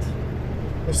summit.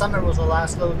 The summit was the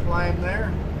last little climb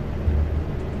there.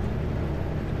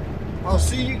 I'll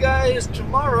see you guys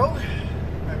tomorrow.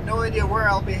 I have no idea where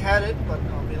I'll be headed, but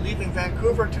I'll be leaving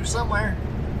Vancouver to somewhere.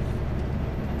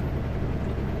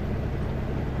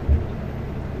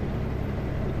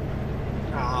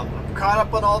 I'm caught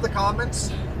up on all the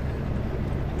comments.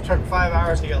 It took 5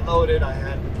 hours to get loaded. I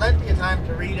had plenty of time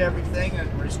to read everything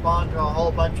and respond to a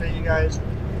whole bunch of you guys.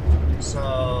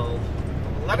 So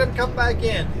let them come back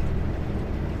in.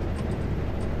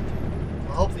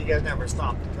 Hopefully you guys never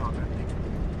stop commenting.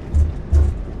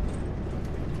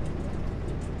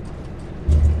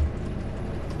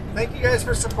 Thank you guys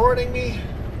for supporting me.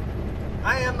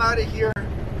 I am out of here.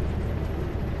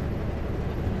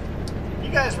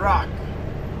 You guys rock.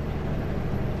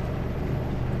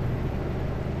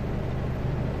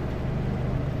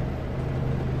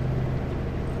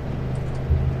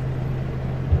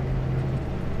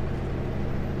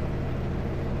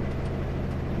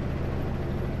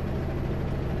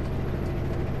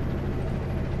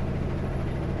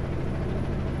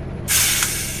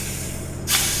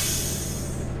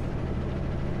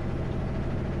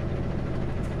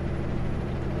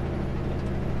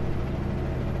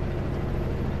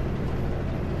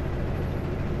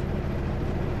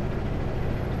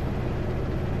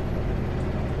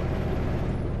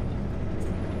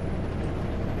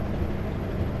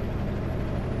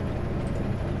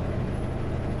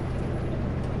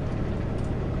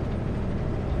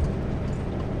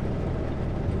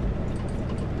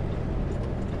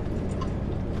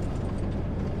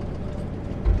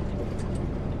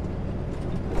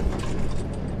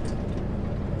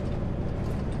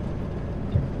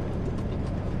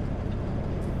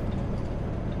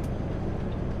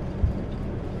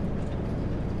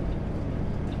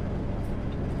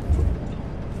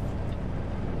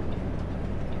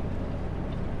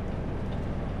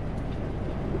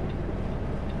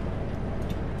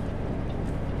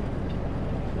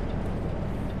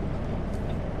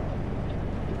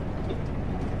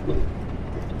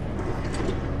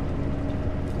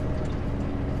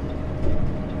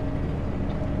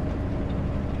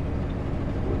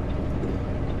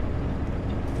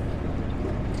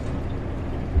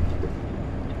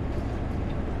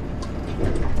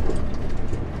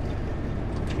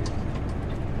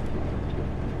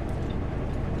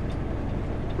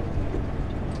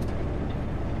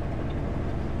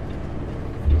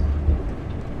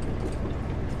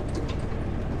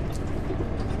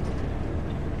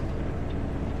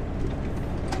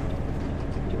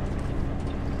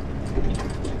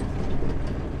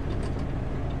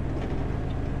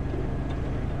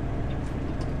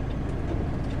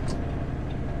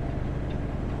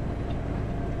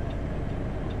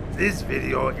 This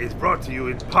video is brought to you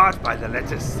in part by the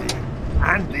letter C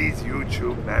and these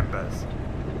YouTube members.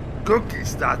 Cookie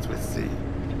starts with C.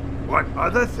 What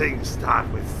other things start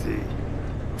with C?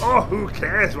 Oh, who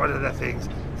cares what other things?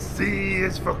 C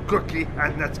is for cookie,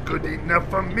 and that's good enough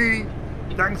for me.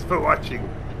 Thanks for watching.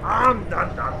 Nom, nom,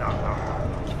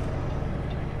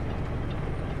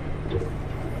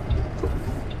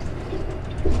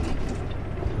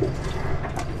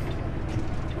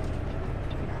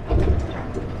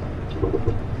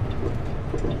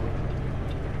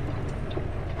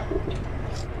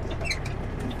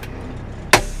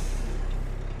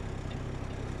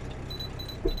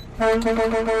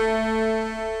 nom,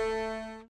 nom.